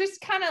 So I'm just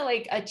kind of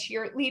like a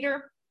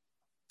cheerleader.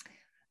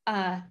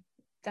 I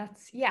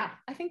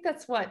think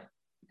that's what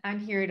I'm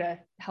here to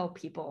help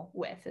people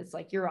with. It's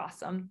like, you're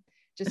awesome.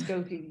 Just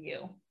go do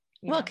you.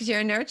 Well, because you're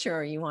a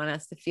nurturer. You want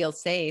us to feel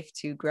safe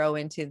to grow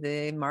into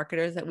the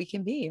marketers that we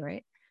can be,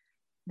 right?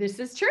 This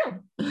is true.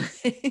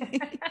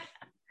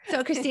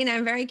 So Christina,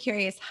 I'm very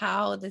curious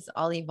how this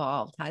all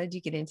evolved. How did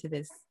you get into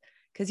this?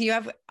 Because you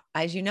have,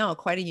 as you know,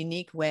 quite a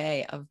unique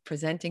way of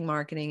presenting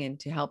marketing and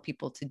to help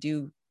people to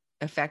do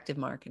effective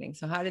marketing.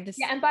 So how did this?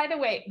 Yeah. And by the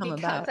way, because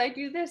about? I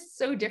do this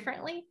so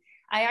differently,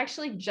 I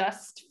actually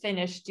just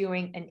finished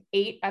doing an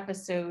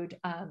 8-episode,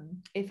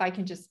 if I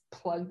can just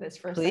plug this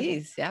for a second.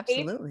 Please,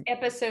 absolutely.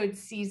 8-episode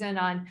season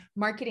on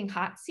marketing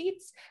hot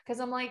seats. Because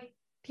I'm like,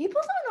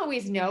 people don't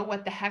always know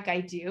what the heck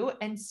I do.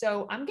 And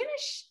so I'm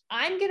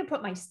going to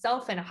put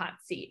myself in a hot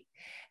seat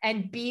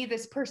and be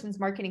this person's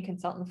marketing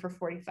consultant for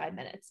 45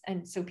 minutes.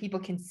 And so people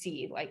can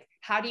see, like,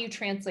 how do you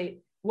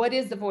translate, what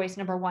is the voice,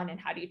 number one, and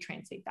how do you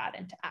translate that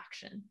into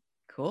action?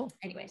 Cool.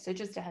 Anyway, so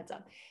just a heads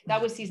up,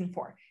 that was season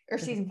 4 or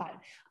season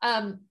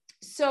 5.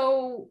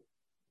 So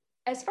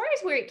as far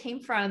as where it came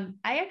from,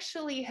 I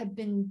actually have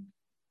been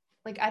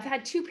like, I've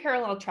had 2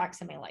 parallel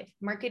tracks in my life,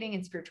 marketing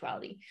and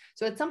spirituality.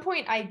 So at some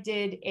point I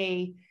did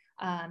a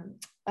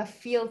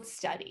field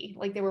study.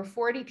 Like, there were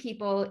 40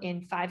 people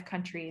in 5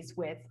 countries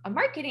with a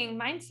marketing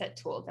mindset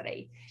tool that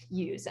I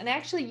use. And I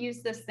actually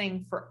use this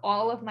thing for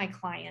all of my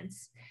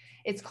clients.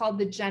 It's called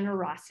the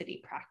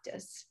generosity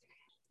practice.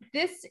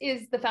 This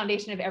is the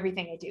foundation of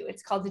everything I do.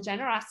 It's called the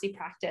generosity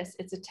practice.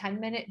 It's a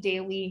 10-minute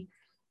daily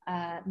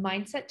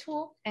mindset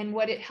tool. And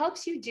what it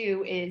helps you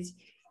do is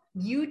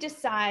you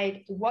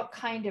decide what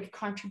kind of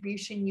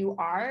contribution you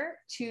are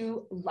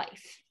to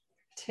life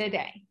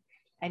today.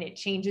 And it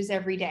changes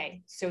every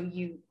day. So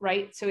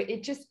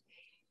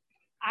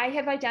I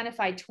have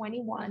identified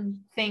 21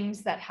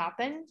 things that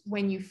happen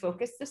when you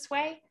focus this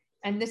way.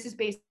 And this is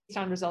based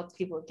on results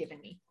people have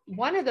given me.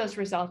 One of those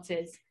results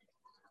is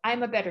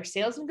I'm a better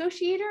sales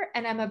negotiator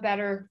and I'm a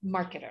better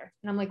marketer.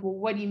 And I'm like, well,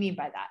 what do you mean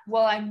by that?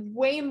 Well, I'm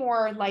way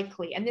more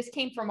likely, and this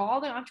came from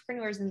all the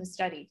entrepreneurs in the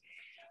study,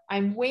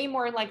 I'm way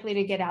more likely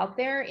to get out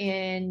there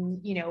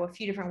in, a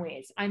few different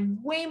ways.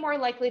 I'm way more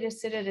likely to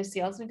sit at a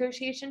sales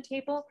negotiation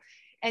table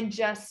and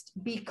just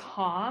be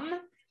calm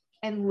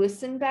and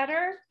listen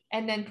better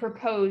and then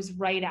propose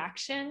right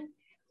action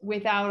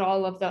without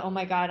all of the, oh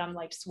my God, I'm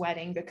like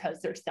sweating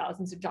because there's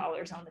thousands of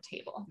dollars on the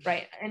table,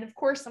 right? And of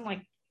course I'm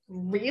like,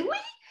 really?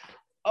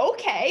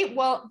 Okay,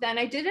 well, then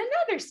I did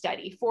another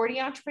study,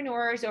 40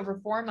 entrepreneurs over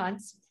 4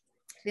 months.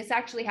 This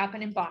actually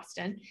happened in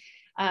Boston.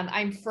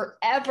 I'm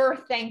forever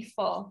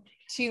thankful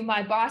to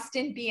my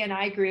Boston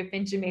BNI group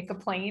in Jamaica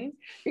Plain,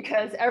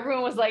 because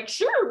everyone was like,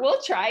 sure,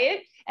 we'll try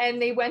it.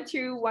 And they went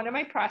through one of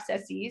my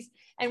processes.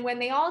 And when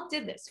they all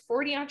did this,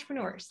 40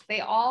 entrepreneurs,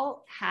 they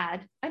all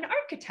had an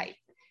archetype.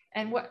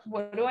 And what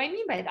do I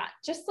mean by that?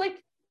 Just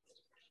like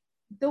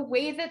the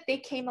way that they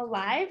came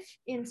alive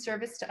in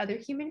service to other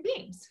human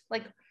beings,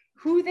 like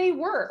who they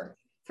were.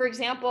 For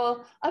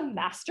example, a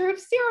master of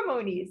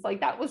ceremonies.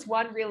 Like, that was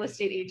one real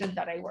estate agent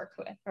that I worked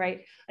with,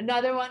 right?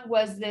 Another one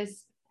was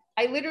this,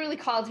 I literally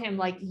called him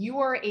like, you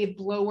are a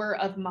blower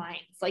of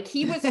minds. Like,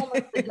 he was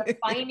almost the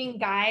defining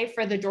guy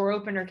for the door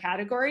opener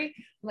category.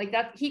 Like,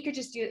 that he could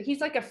just do,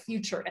 he's like a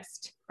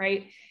futurist,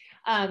 right?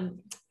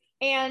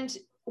 And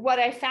what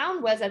I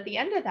found was, at the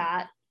end of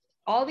that,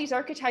 all these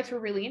archetypes were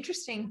really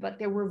interesting, but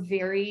there were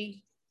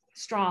very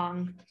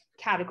strong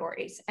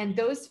categories. And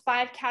those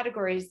 5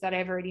 categories that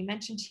I've already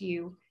mentioned to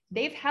you,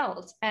 they've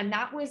held. And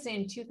that was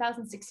in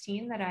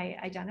 2016 that I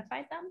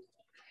identified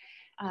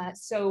them.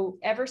 So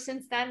ever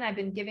since then, I've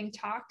been giving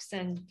talks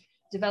and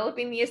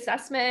developing the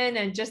assessment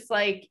and just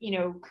like,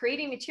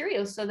 creating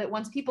materials so that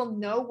once people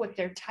know what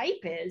their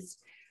type is,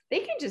 they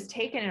can just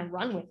take it and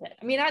run with it.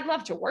 I mean, I'd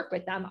love to work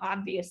with them,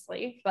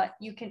 obviously, but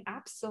you can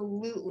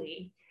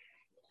absolutely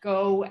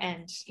go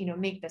and,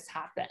 make this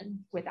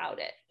happen without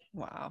it.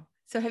 Wow.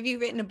 So have you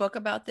written a book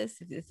about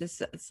this? Is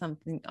this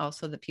something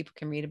also that people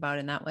can read about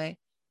in that way?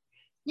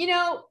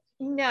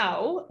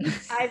 No,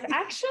 I've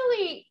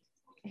actually,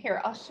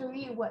 here, I'll show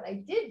you what I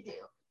did do.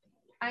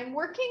 I'm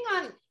working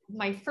on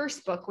my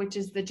first book, which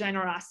is the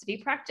Generosity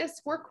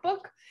Practice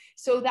Workbook.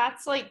 So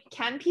that's like,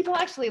 can people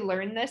actually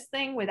learn this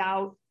thing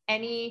without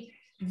any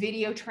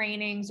video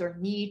trainings or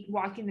me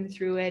walking them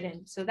through it?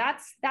 And so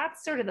that's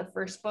sort of the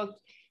first book.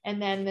 And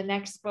then the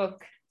next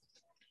book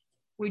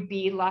would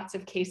be lots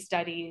of case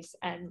studies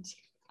and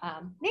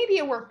maybe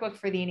a workbook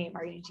for the innate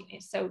marketing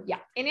genius. So yeah,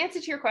 in answer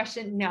to your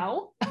question,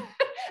 no,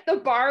 the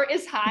bar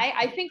is high.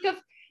 I think of,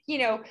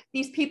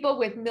 these people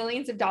with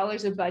millions of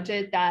dollars of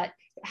budget that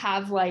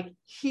have like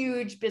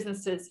huge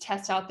businesses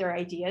test out their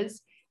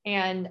ideas.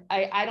 And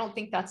I don't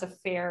think that's a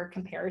fair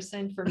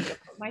comparison for me to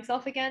put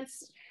myself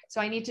against. So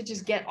I need to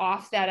just get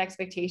off that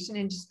expectation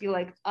and just be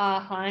like,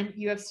 hon,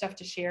 you have stuff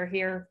to share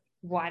here.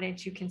 Why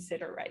don't you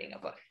consider writing a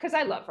book? Because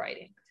I love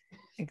writing.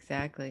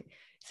 Exactly.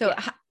 So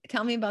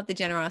tell me about the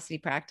generosity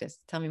practice.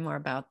 Tell me more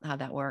about how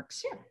that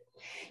works. Sure.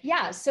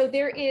 Yeah. So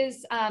there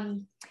is,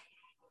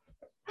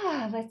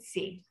 let's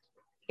see.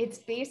 It's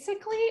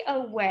basically a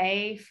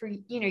way for,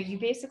 you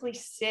basically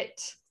sit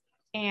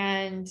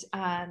and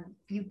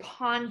you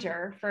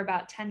ponder for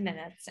about 10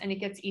 minutes, and it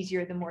gets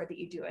easier the more that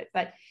you do it,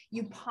 but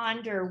you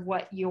ponder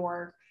what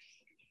your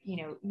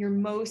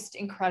most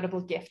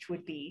incredible gift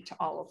would be to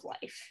all of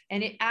life.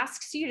 And it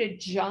asks you to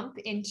jump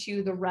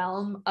into the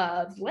realm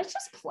of, let's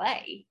just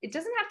play. It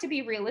doesn't have to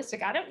be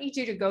realistic. I don't need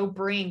you to go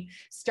bring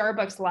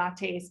Starbucks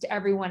lattes to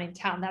everyone in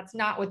town. That's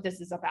not what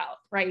this is about,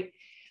 right?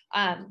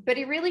 But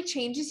it really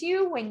changes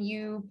you when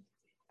you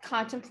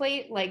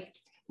contemplate like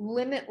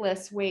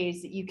limitless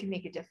ways that you can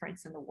make a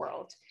difference in the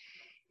world.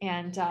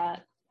 And,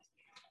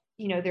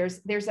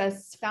 there's a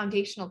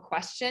foundational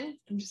question.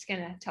 I'm just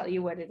going to tell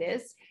you what it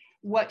is.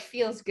 What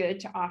feels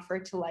good to offer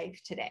to life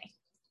today?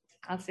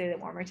 I'll say that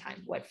one more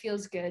time. What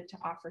feels good to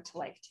offer to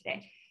life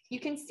today? You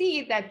can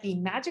see that the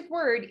magic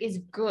word is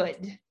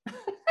good.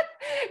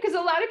 Because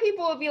a lot of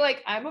people will be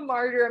like, I'm a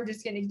martyr. I'm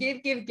just going to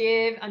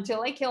give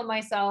until I kill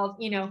myself.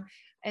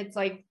 It's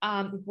like,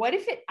 what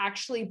if it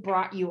actually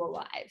brought you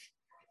alive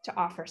to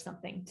offer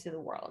something to the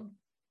world?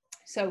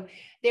 So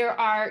there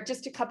are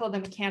just a couple of the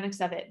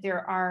mechanics of it.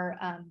 There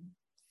are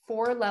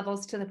 4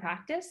 levels to the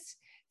practice.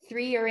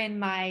 3 are in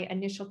my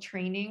initial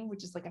training,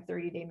 which is like a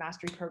 30-day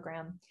mastery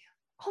program.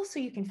 Also,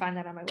 you can find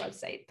that on my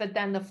website. But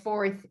then the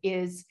 4th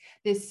is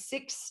this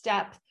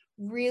 6-step,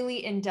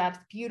 really in-depth,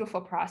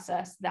 beautiful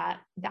process that's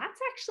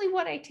actually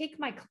what I take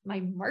my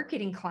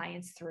marketing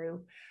clients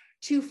through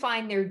to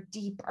find their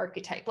deep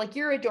archetype. Like,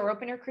 you're a door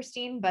opener,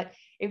 Christine, but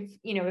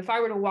if I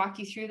were to walk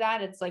you through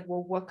that, it's like,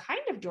 well, what kind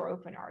of door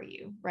opener are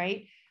you,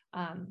 right?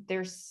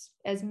 There's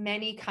as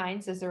many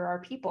kinds as there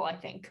are people, I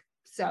think.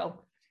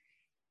 So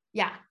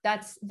yeah,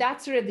 that's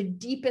sort of the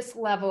deepest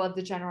level of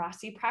the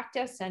generosity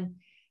practice. And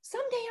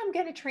someday I'm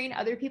going to train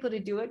other people to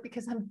do it,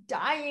 because I'm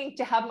dying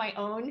to have my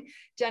own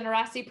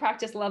generosity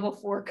practice level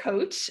 4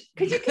 coach,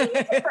 because you can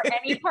use it for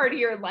any part of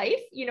your life.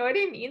 You know what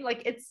I mean?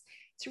 Like, it's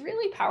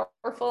really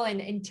powerful and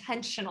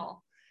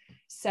intentional.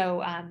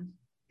 So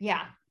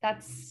yeah,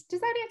 does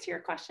that answer your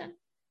question?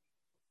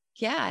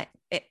 Yeah.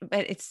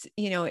 But it's,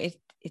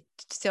 it's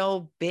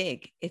so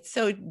big. It's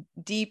so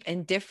deep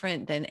and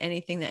different than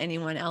anything that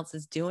anyone else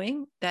is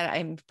doing, that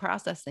I'm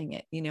processing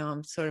it.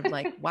 I'm sort of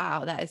like,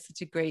 wow, that is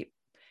such a great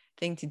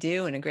thing to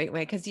do in a great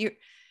way. Cause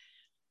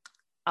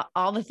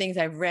all the things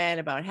I've read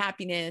about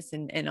happiness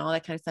and all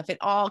that kind of stuff, it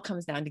all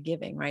comes down to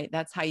giving, right?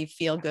 That's how you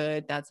feel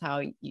good. That's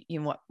how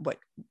what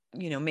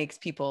makes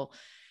people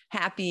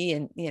happy.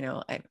 And,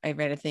 I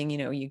read a thing,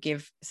 you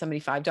give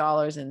somebody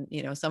 $5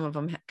 and, some of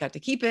them got to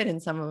keep it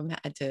and some of them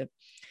had to,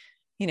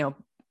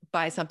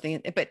 buy something.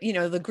 But,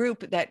 the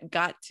group that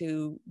got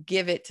to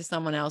give it to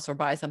someone else or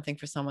buy something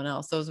for someone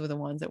else, those were the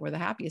ones that were the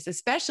happiest,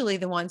 especially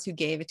the ones who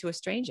gave it to a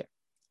stranger.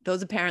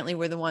 Those apparently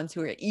were the ones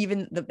who were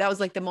that was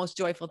like the most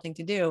joyful thing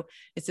to do,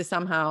 is to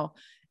somehow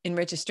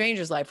enrich a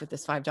stranger's life with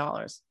this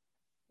 $5.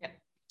 Yeah.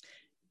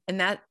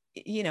 And that,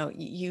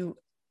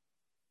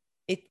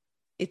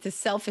 it's a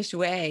selfish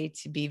way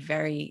to be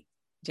very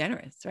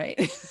generous, right?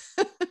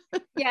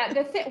 Yeah.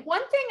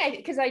 One thing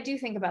because I do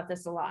think about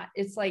this a lot,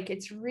 it's like,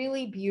 it's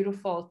really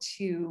beautiful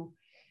to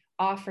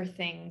offer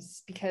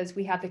things because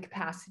we have the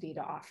capacity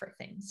to offer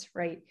things,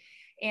 right?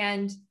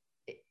 And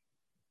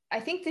I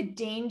think the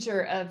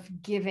danger of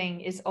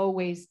giving is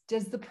always,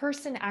 does the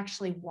person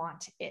actually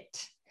want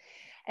it?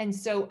 And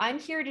so I'm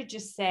here to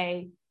just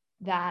say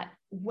that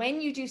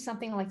when you do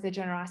something like the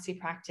generosity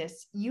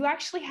practice, you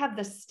actually have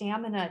the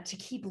stamina to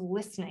keep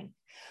listening.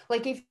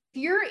 Like, if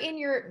you're in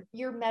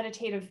your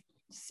meditative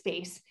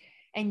space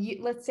and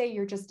let's say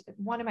you're just,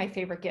 one of my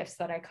favorite gifts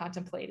that I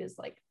contemplate is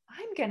like,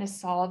 I'm going to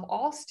solve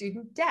all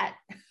student debt.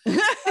 I'm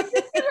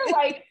just going to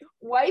like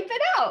wipe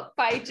it out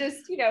by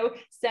just,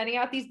 sending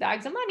out these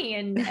bags of money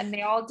and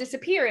they all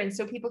disappear. And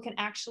so people can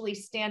actually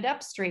stand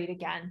up straight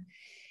again.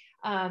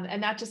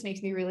 And that just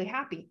makes me really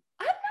happy.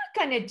 I'm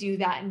not going to do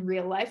that in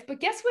real life,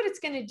 but guess what it's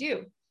going to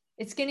do?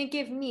 It's going to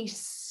give me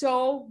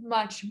so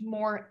much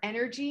more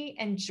energy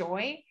and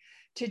joy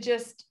to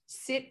just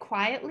sit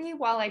quietly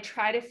while I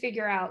try to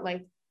figure out,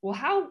 like, well,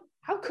 how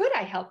could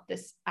I help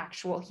this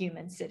actual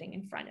human sitting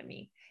in front of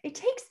me? It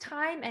takes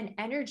time and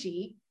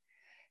energy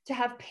to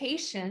have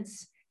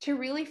patience to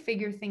really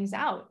figure things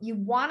out. You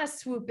want to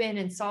swoop in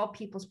and solve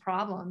people's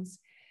problems.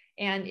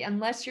 And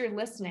unless you're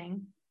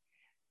listening,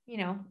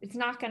 it's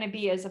not going to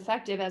be as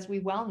effective, as we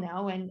well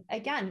know. And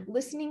again,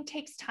 listening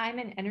takes time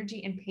and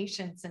energy and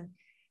patience. And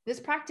this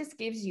practice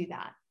gives you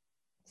that.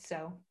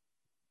 So.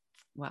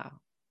 Wow.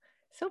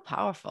 So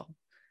powerful.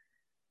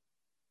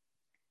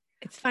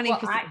 It's funny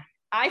because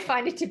I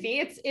find it to be,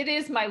 it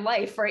is my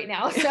life right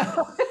now.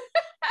 So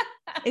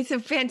it's a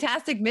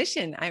fantastic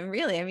mission. I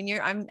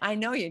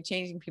know you're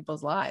changing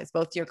people's lives,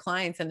 both your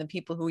clients and the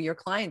people who your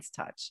clients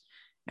touch.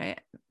 Right?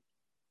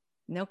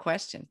 No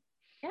question.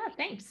 Yeah.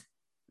 Thanks.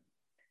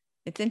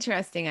 It's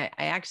interesting. I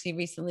actually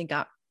recently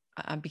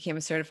became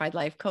a certified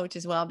life coach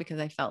as well, because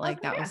I felt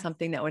like that was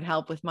something that would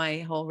help with my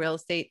whole real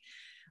estate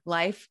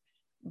life.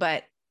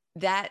 But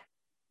that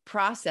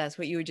process,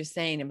 what you were just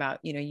saying about,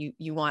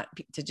 you want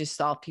to just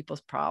solve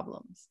people's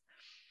problems,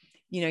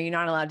 you're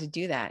not allowed to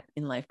do that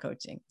in life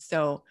coaching.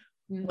 So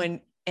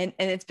and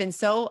it's been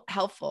so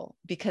helpful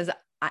because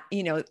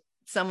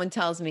someone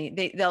tells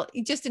me they'll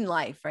just in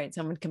life, right?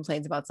 Someone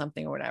complains about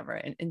something or whatever.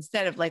 And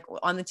instead of like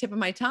on the tip of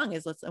my tongue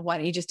is, why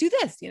don't you just do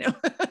this?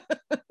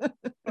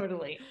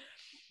 Totally.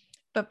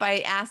 But by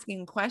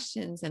asking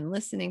questions and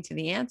listening to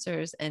the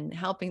answers and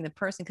helping the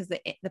person, because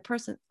the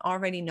person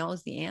already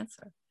knows the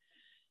answer,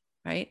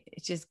 right?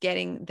 It's just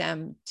getting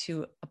them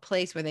to a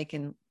place where they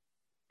can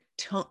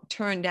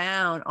turn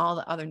down all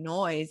the other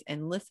noise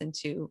and listen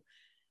to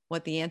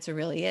what the answer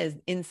really is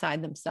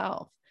inside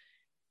themselves.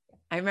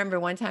 I remember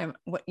one time,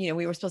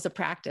 we were supposed to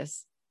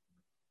practice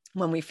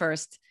when we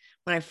first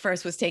when I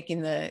first was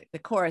taking the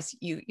course,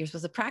 you're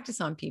supposed to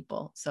practice on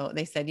people. So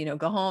they said,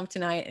 go home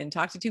tonight and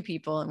talk to 2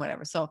 people and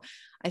whatever. So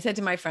I said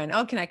to my friend,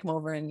 oh, can I come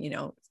over and,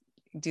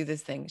 do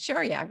this thing?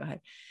 Sure. Yeah, go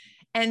ahead.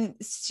 And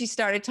she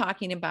started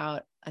talking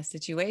about a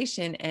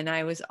situation, and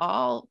I was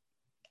all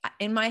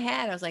in my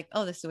head. I was like,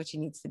 oh, this is what she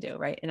needs to do.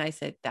 Right. And I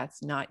said,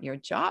 that's not your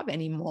job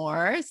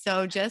anymore.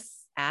 So just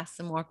ask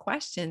some more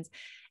questions.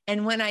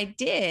 And when I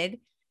did,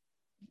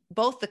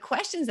 both the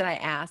questions that I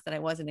asked that I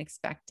wasn't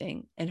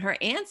expecting and her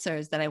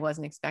answers that I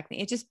wasn't expecting,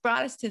 it just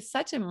brought us to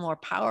such a more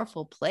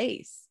powerful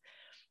place.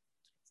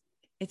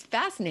 It's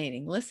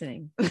fascinating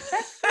listening.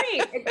 That's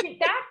great.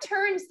 That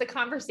turns the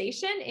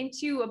conversation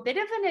into a bit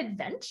of an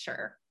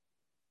adventure.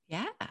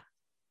 Yeah.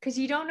 Because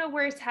you don't know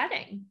where it's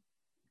heading.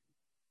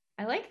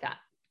 I like that.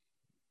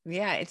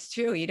 Yeah, it's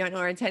true. You don't know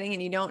where it's heading,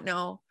 and you don't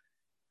know.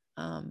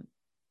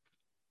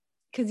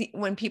 Because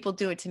when people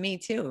do it to me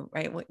too,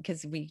 right?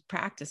 Because we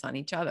practice on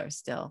each other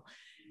still.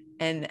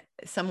 And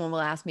someone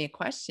will ask me a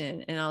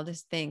question and I'll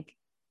just think,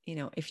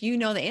 if you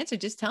know the answer,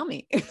 just tell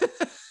me.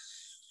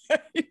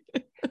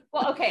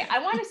 Well, okay. I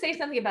want to say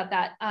something about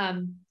that.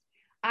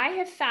 I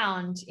have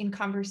found in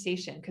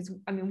conversation, because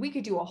we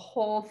could do a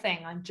whole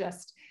thing on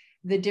just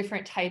the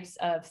different types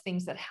of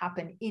things that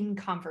happen in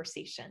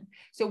conversation.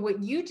 So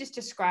what you just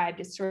described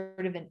is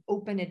sort of an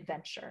open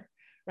adventure,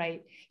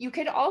 right? You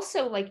could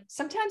also, like,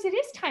 sometimes it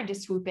is time to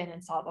swoop in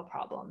and solve a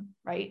problem,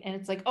 right? And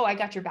it's like, oh, I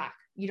got your back.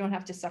 You don't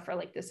have to suffer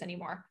like this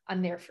anymore.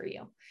 I'm there for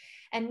you.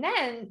 And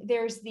then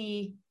there's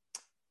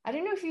I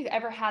don't know if you've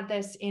ever had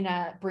this in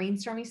a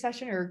brainstorming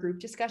session or a group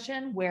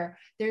discussion where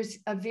there's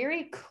a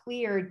very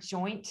clear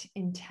joint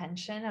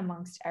intention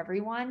amongst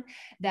everyone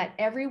that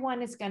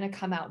everyone is going to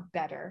come out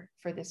better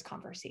for this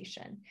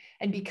conversation.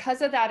 And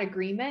because of that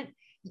agreement,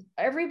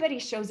 everybody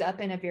shows up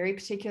in a very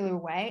particular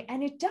way.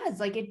 And it does,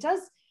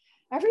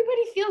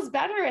 everybody feels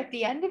better at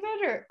the end of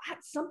it, or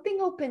something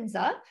opens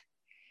up.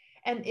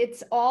 And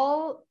it's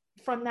all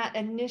from that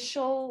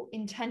initial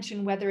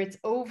intention, whether it's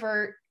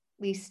overtly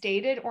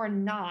stated or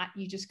not,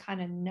 you just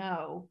kind of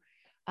know.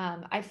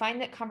 I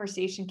find that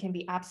conversation can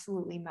be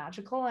absolutely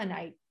magical. And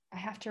I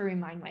have to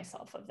remind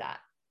myself of that,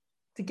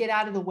 to get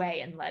out of the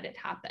way and let it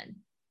happen.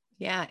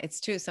 Yeah,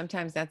 it's true.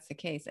 Sometimes that's the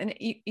case. And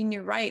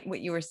you're right. What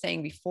you were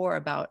saying before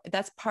about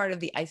that's part of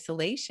the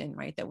isolation,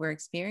 right? That we're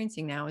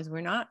experiencing now is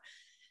we're not,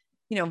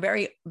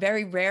 very,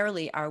 very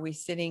rarely are we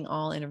sitting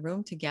all in a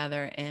room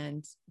together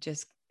and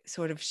just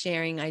sort of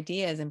sharing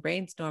ideas and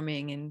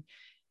brainstorming. And,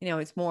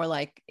 it's more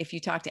like if you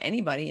talk to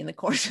anybody in the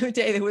course of a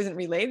day that wasn't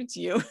related to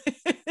you,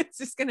 it's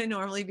just going to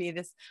normally be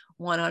this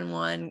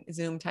one-on-one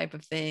Zoom type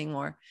of thing.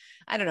 Or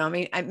I don't know.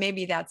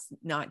 Maybe that's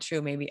not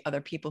true. Maybe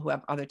other people who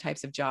have other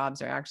types of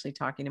jobs are actually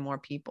talking to more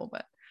people,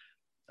 but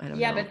I don't know.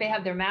 Yeah, but they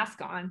have their mask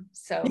on.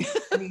 So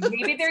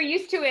maybe they're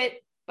used to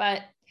it,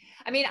 but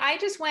I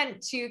just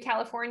went to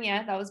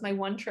California. That was my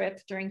one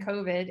trip during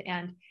COVID.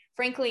 And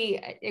frankly,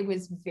 it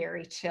was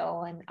very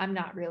chill, and I'm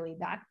not really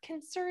that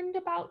concerned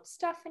about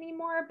stuff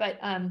anymore. But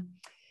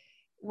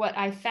what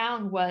I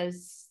found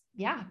was,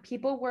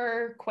 people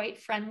were quite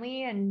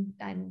friendly. And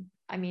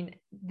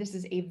this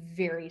is a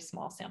very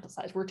small sample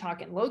size. We're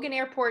talking Logan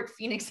Airport,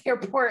 Phoenix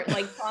Airport,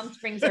 like Palm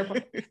Springs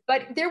Airport.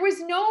 But there was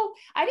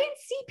I didn't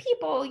see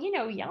people,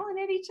 yelling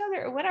at each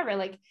other or whatever.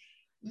 Like,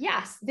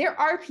 yes, there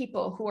are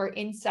people who are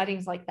in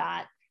settings like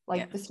that,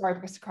 like the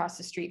Starbucks across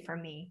the street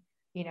from me,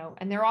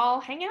 and they're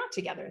all hanging out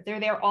together. They're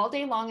there all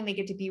day long and they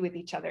get to be with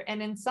each other.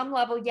 And in some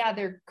level,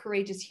 they're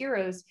courageous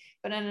heroes,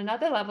 but on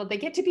another level, they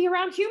get to be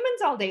around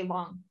humans all day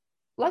long.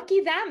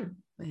 Lucky them.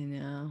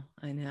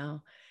 I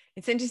know.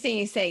 It's interesting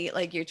you say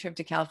like your trip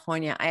to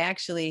California. I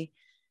actually,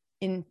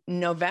 in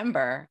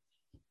November,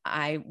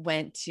 I've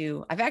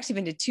actually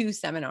been to 2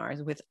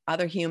 seminars with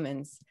other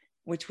humans,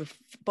 which were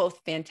both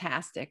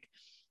fantastic.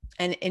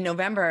 And in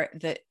November,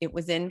 it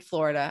was in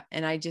Florida.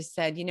 And I just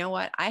said, you know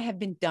what? I have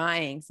been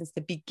dying since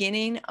the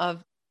beginning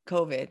of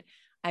COVID.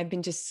 I've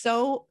been just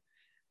so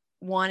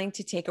wanting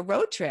to take a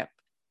road trip.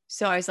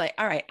 So I was like,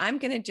 all right, I'm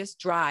going to just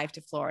drive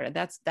to Florida.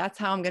 That's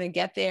how I'm going to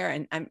get there.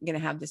 And I'm going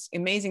to have this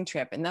amazing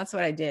trip. And that's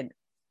what I did.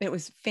 It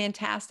was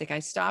fantastic. I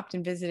stopped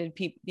and visited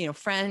people,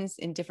 friends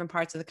in different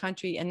parts of the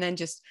country, and then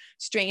just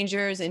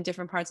strangers in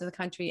different parts of the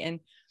country. And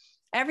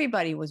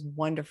everybody was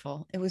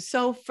wonderful. It was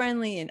so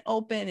friendly and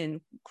open and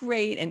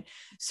great. And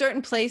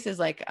certain places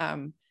like, I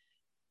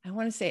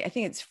think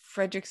it's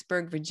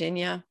Fredericksburg,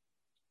 Virginia.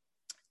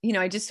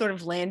 I just sort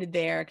of landed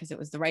there because it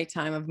was the right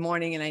time of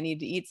morning and I needed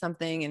to eat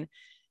something. And,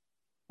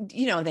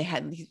 they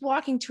had these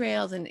walking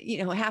trails and,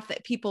 half the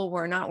people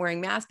were not wearing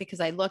masks because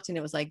I looked and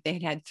it was like they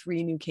had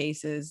 3 new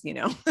cases,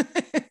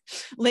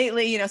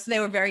 lately, so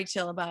they were very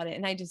chill about it.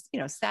 And I just,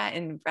 sat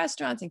in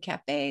restaurants and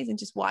cafes and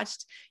just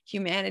watched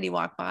humanity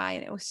walk by.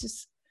 And it was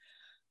just,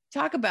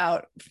 talk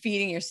about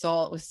feeding your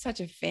soul. It was such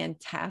a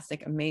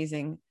fantastic,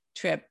 amazing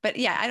trip. But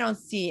yeah, I don't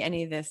see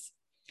any of this.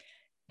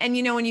 And,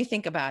 when you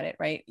think about it,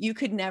 right, you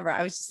could never,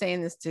 I was just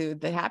saying this to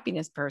the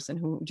happiness person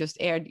who just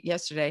aired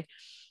yesterday,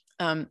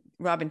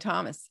 Robin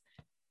Thomas.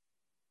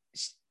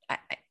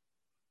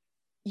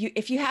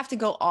 if you have to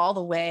go all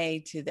the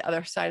way to the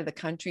other side of the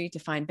country to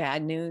find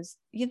bad news,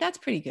 that's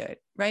pretty good,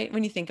 right?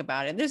 When you think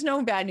about it, there's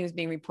no bad news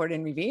being reported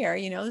in Revere.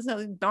 There's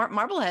no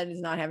Marblehead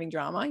is not having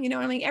drama. I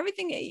mean,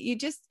 everything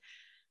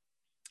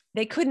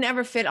they could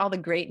never fit all the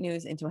great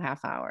news into a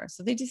half hour.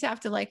 So they just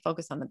have to like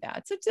focus on the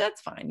bad. So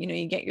that's fine.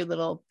 You get your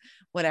little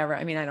whatever.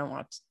 I mean, I don't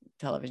watch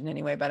television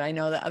anyway, but I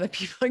know that other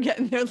people are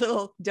getting their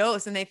little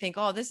dose and they think,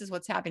 oh, this is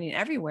what's happening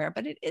everywhere,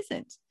 but it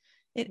isn't.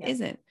 It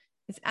isn't.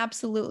 It's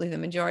absolutely the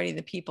majority of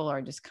the people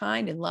are just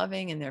kind and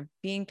loving, and they're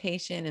being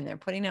patient, and they're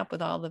putting up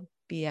with all the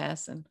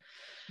BS. And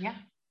yeah.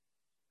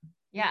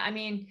 I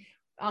mean,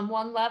 on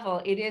one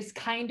level, it is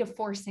kind of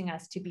forcing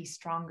us to be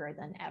stronger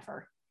than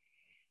ever.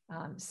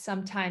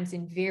 Sometimes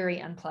in very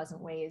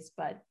unpleasant ways,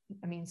 but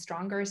I mean,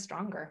 stronger is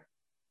stronger.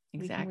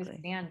 Exactly. We can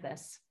withstand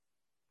this.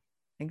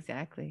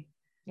 Exactly.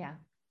 Yeah.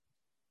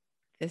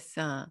 This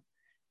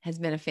has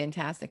been a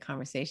fantastic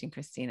conversation,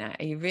 Christina.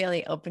 You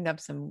really opened up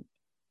some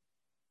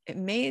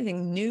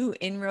amazing new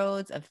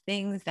inroads of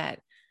things that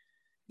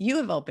you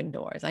have opened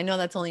doors. I know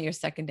that's only your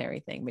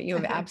secondary thing, but you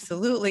have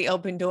absolutely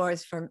opened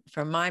doors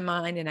for my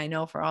mind. And I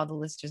know for all the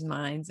listeners'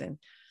 minds, and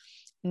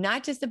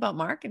not just about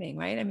marketing,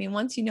 right? I mean,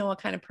 once you know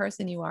what kind of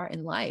person you are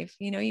in life,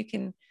 you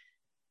can,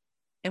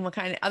 and what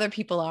kind of other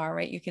people are,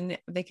 right?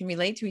 They can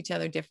relate to each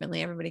other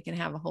differently. Everybody can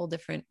have a whole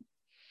different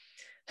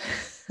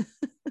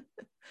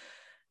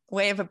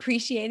way of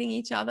appreciating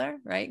each other,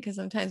 right? Because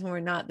sometimes when we're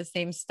not the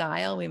same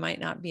style, we might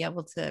not be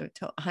able to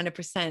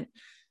 100%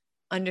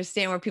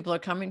 understand where people are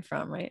coming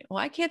from, right?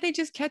 Why can't they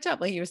just catch up?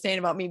 Like you were saying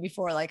about me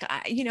before, like,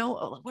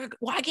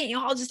 why can't you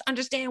all just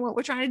understand what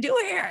we're trying to do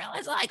here?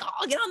 Let's like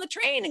all get on the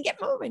train and get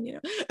moving,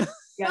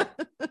 Yeah.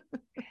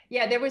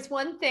 Yeah. There was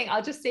one thing,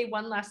 I'll just say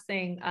one last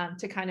thing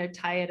to kind of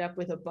tie it up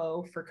with a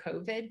bow for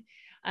COVID.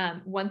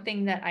 One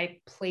thing that I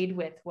played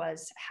with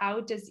was,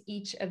 how does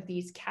each of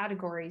these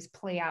categories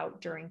play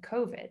out during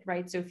COVID,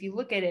 right? So if you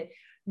look at it,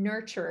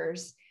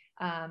 nurturers,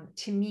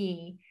 to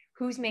me,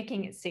 who's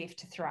making it safe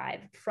to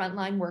thrive?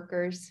 Frontline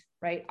workers,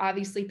 right?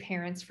 Obviously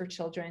parents for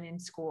children in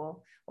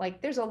school.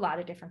 Like there's a lot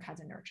of different kinds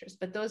of nurturers,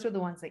 but those were the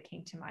ones that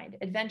came to mind.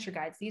 Adventure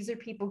guides. These are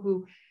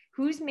people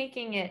who's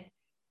making it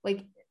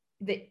like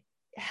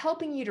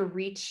helping you to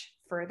reach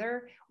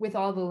further with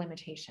all the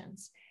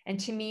limitations. And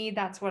to me,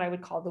 that's what I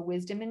would call the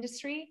wisdom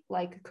industry,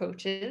 like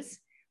coaches,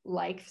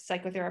 like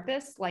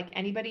psychotherapists, like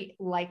anybody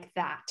like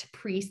that,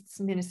 priests,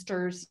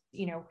 ministers,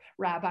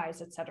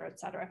 rabbis, et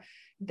cetera,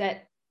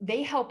 that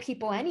they help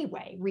people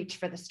anyway reach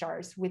for the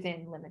stars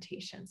within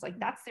limitations. Like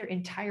that's their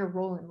entire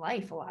role in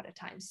life a lot of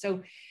times.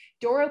 So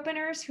door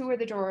openers, who are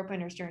the door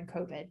openers during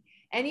COVID?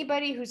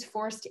 Anybody who's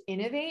forced to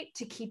innovate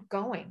to keep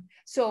going.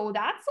 So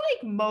that's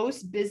like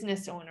most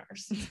business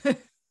owners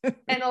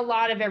and a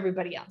lot of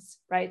everybody else,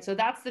 right? So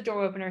that's the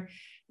door opener.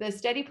 The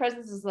steady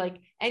presence is like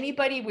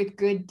anybody with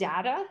good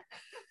data,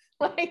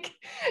 like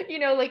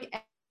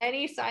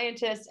any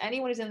scientist,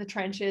 anyone who's in the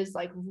trenches,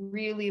 like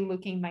really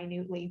looking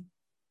minutely.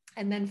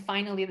 And then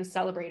finally, the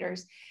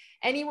celebrators,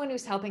 anyone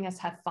who's helping us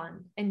have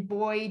fun. And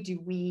boy, do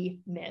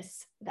we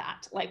miss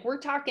that. Like we're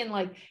talking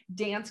like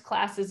dance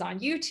classes on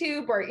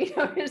YouTube, or,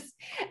 just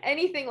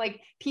anything,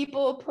 like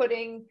people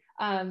putting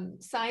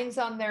signs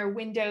on their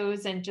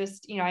windows. And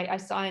just, I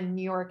saw in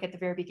New York at the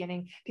very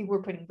beginning, people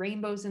were putting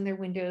rainbows in their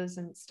windows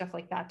and stuff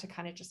like that to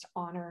kind of just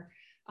honor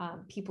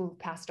people who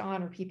passed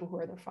on, or people who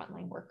are the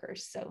frontline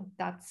workers. So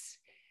that's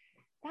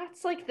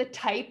like the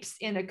types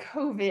in a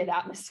COVID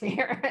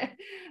atmosphere.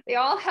 They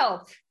all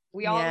help.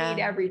 We all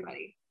need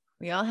everybody.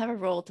 We all have a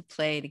role to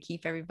play to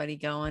keep everybody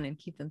going and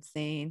keep them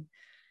sane.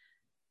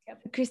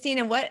 Yep.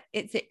 Christina,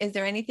 is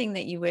there anything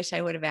that you wish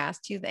I would have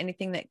asked you?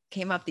 Anything that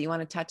came up that you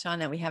want to touch on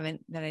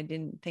that I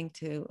didn't think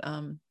to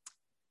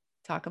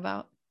talk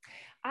about?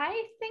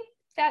 I think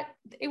that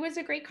it was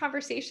a great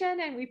conversation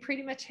and we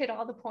pretty much hit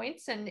all the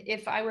points. And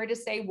if I were to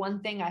say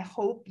one thing, I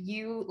hope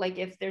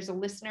if there's a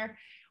listener,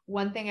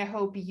 one thing I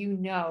hope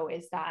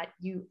is that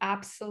you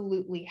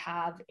absolutely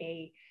have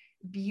a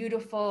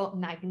beautiful,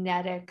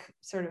 magnetic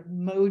sort of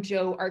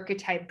mojo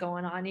archetype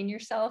going on in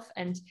yourself.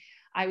 And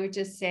I would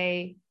just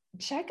say,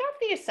 check out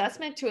the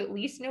assessment to at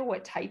least know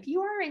what type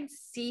you are and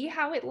see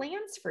how it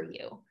lands for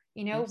you.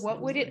 Absolutely.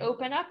 What would it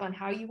open up on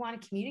how you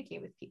want to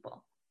communicate with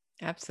people?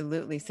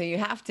 Absolutely.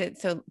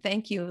 So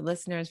thank you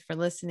listeners for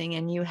listening,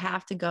 and you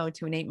have to go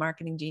to Innate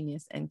Marketing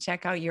Genius and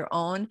check out your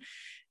own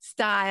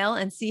style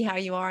and see how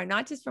you are,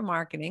 not just for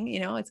marketing,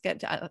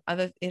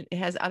 it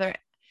has other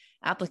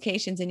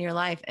applications in your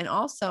life. And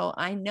also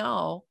I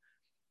know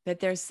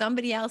that there's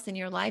somebody else in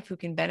your life who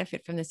can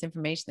benefit from this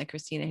information that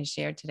Christina has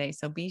shared today.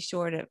 So be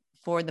sure to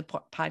forward the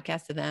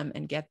podcast to them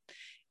and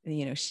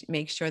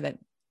make sure that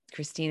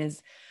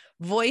Christina's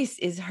voice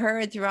is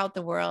heard throughout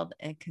the world,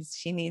 and because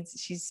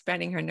she's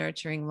spreading her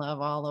nurturing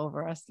love all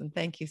over us. And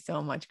thank you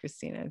so much,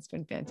 Christina. It's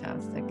been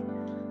fantastic.